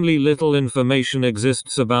 Extremely little information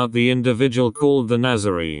exists about the individual called the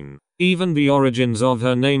Nazarene. Even the origins of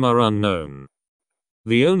her name are unknown.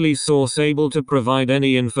 The only source able to provide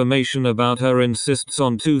any information about her insists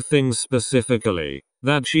on two things specifically: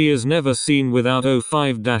 that she is never seen without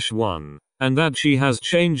 05-1, and that she has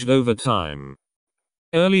changed over time.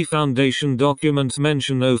 Early Foundation documents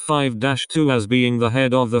mention 05-2 as being the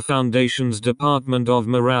head of the Foundation's Department of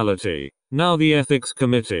Morality, now the Ethics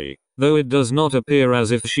Committee, though it does not appear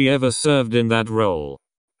as if she ever served in that role.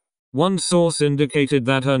 One source indicated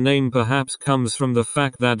that her name perhaps comes from the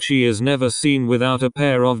fact that she is never seen without a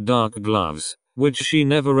pair of dark gloves, which she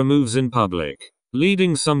never removes in public,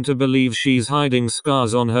 leading some to believe she's hiding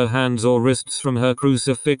scars on her hands or wrists from her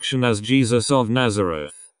crucifixion as Jesus of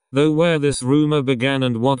Nazareth, though where this rumor began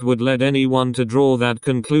and what would lead anyone to draw that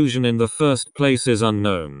conclusion in the first place is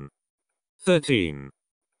unknown. 13.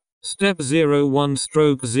 Step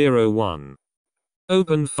 01/01.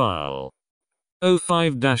 Open file.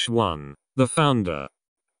 05-1, the founder.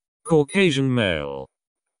 Caucasian male.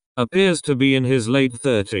 Appears to be in his late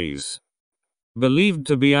 30s. Believed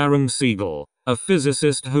to be Aaron Siegel, a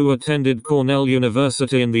physicist who attended Cornell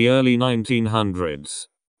University in the early 1900s.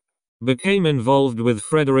 Became involved with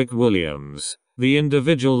Frederick Williams, the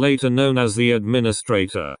individual later known as the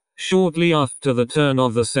administrator, shortly after the turn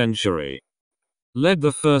of the century. Led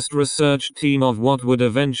the first research team of what would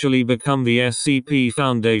eventually become the SCP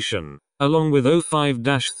Foundation, along with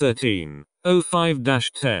 05-13,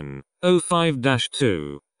 05-10,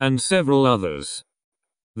 05-2, and several others.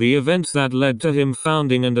 The events that led to him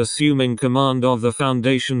founding and assuming command of the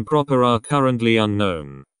Foundation proper are currently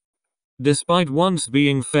unknown. Despite once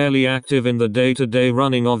being fairly active in the day-to-day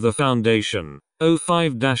running of the Foundation,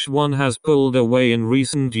 05-1 has pulled away in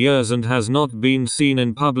recent years and has not been seen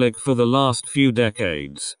in public for the last few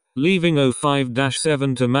decades, leaving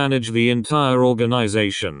 05-7 to manage the entire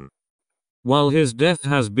organization. While his death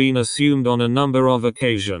has been assumed on a number of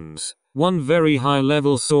occasions, one very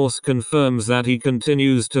high-level source confirms that he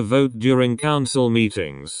continues to vote during council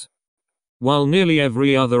meetings. While nearly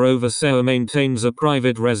every other overseer maintains a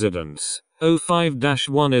private residence,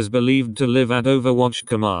 05-1 is believed to live at Overwatch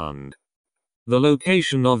Command. The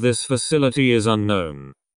location of this facility is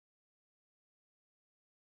unknown.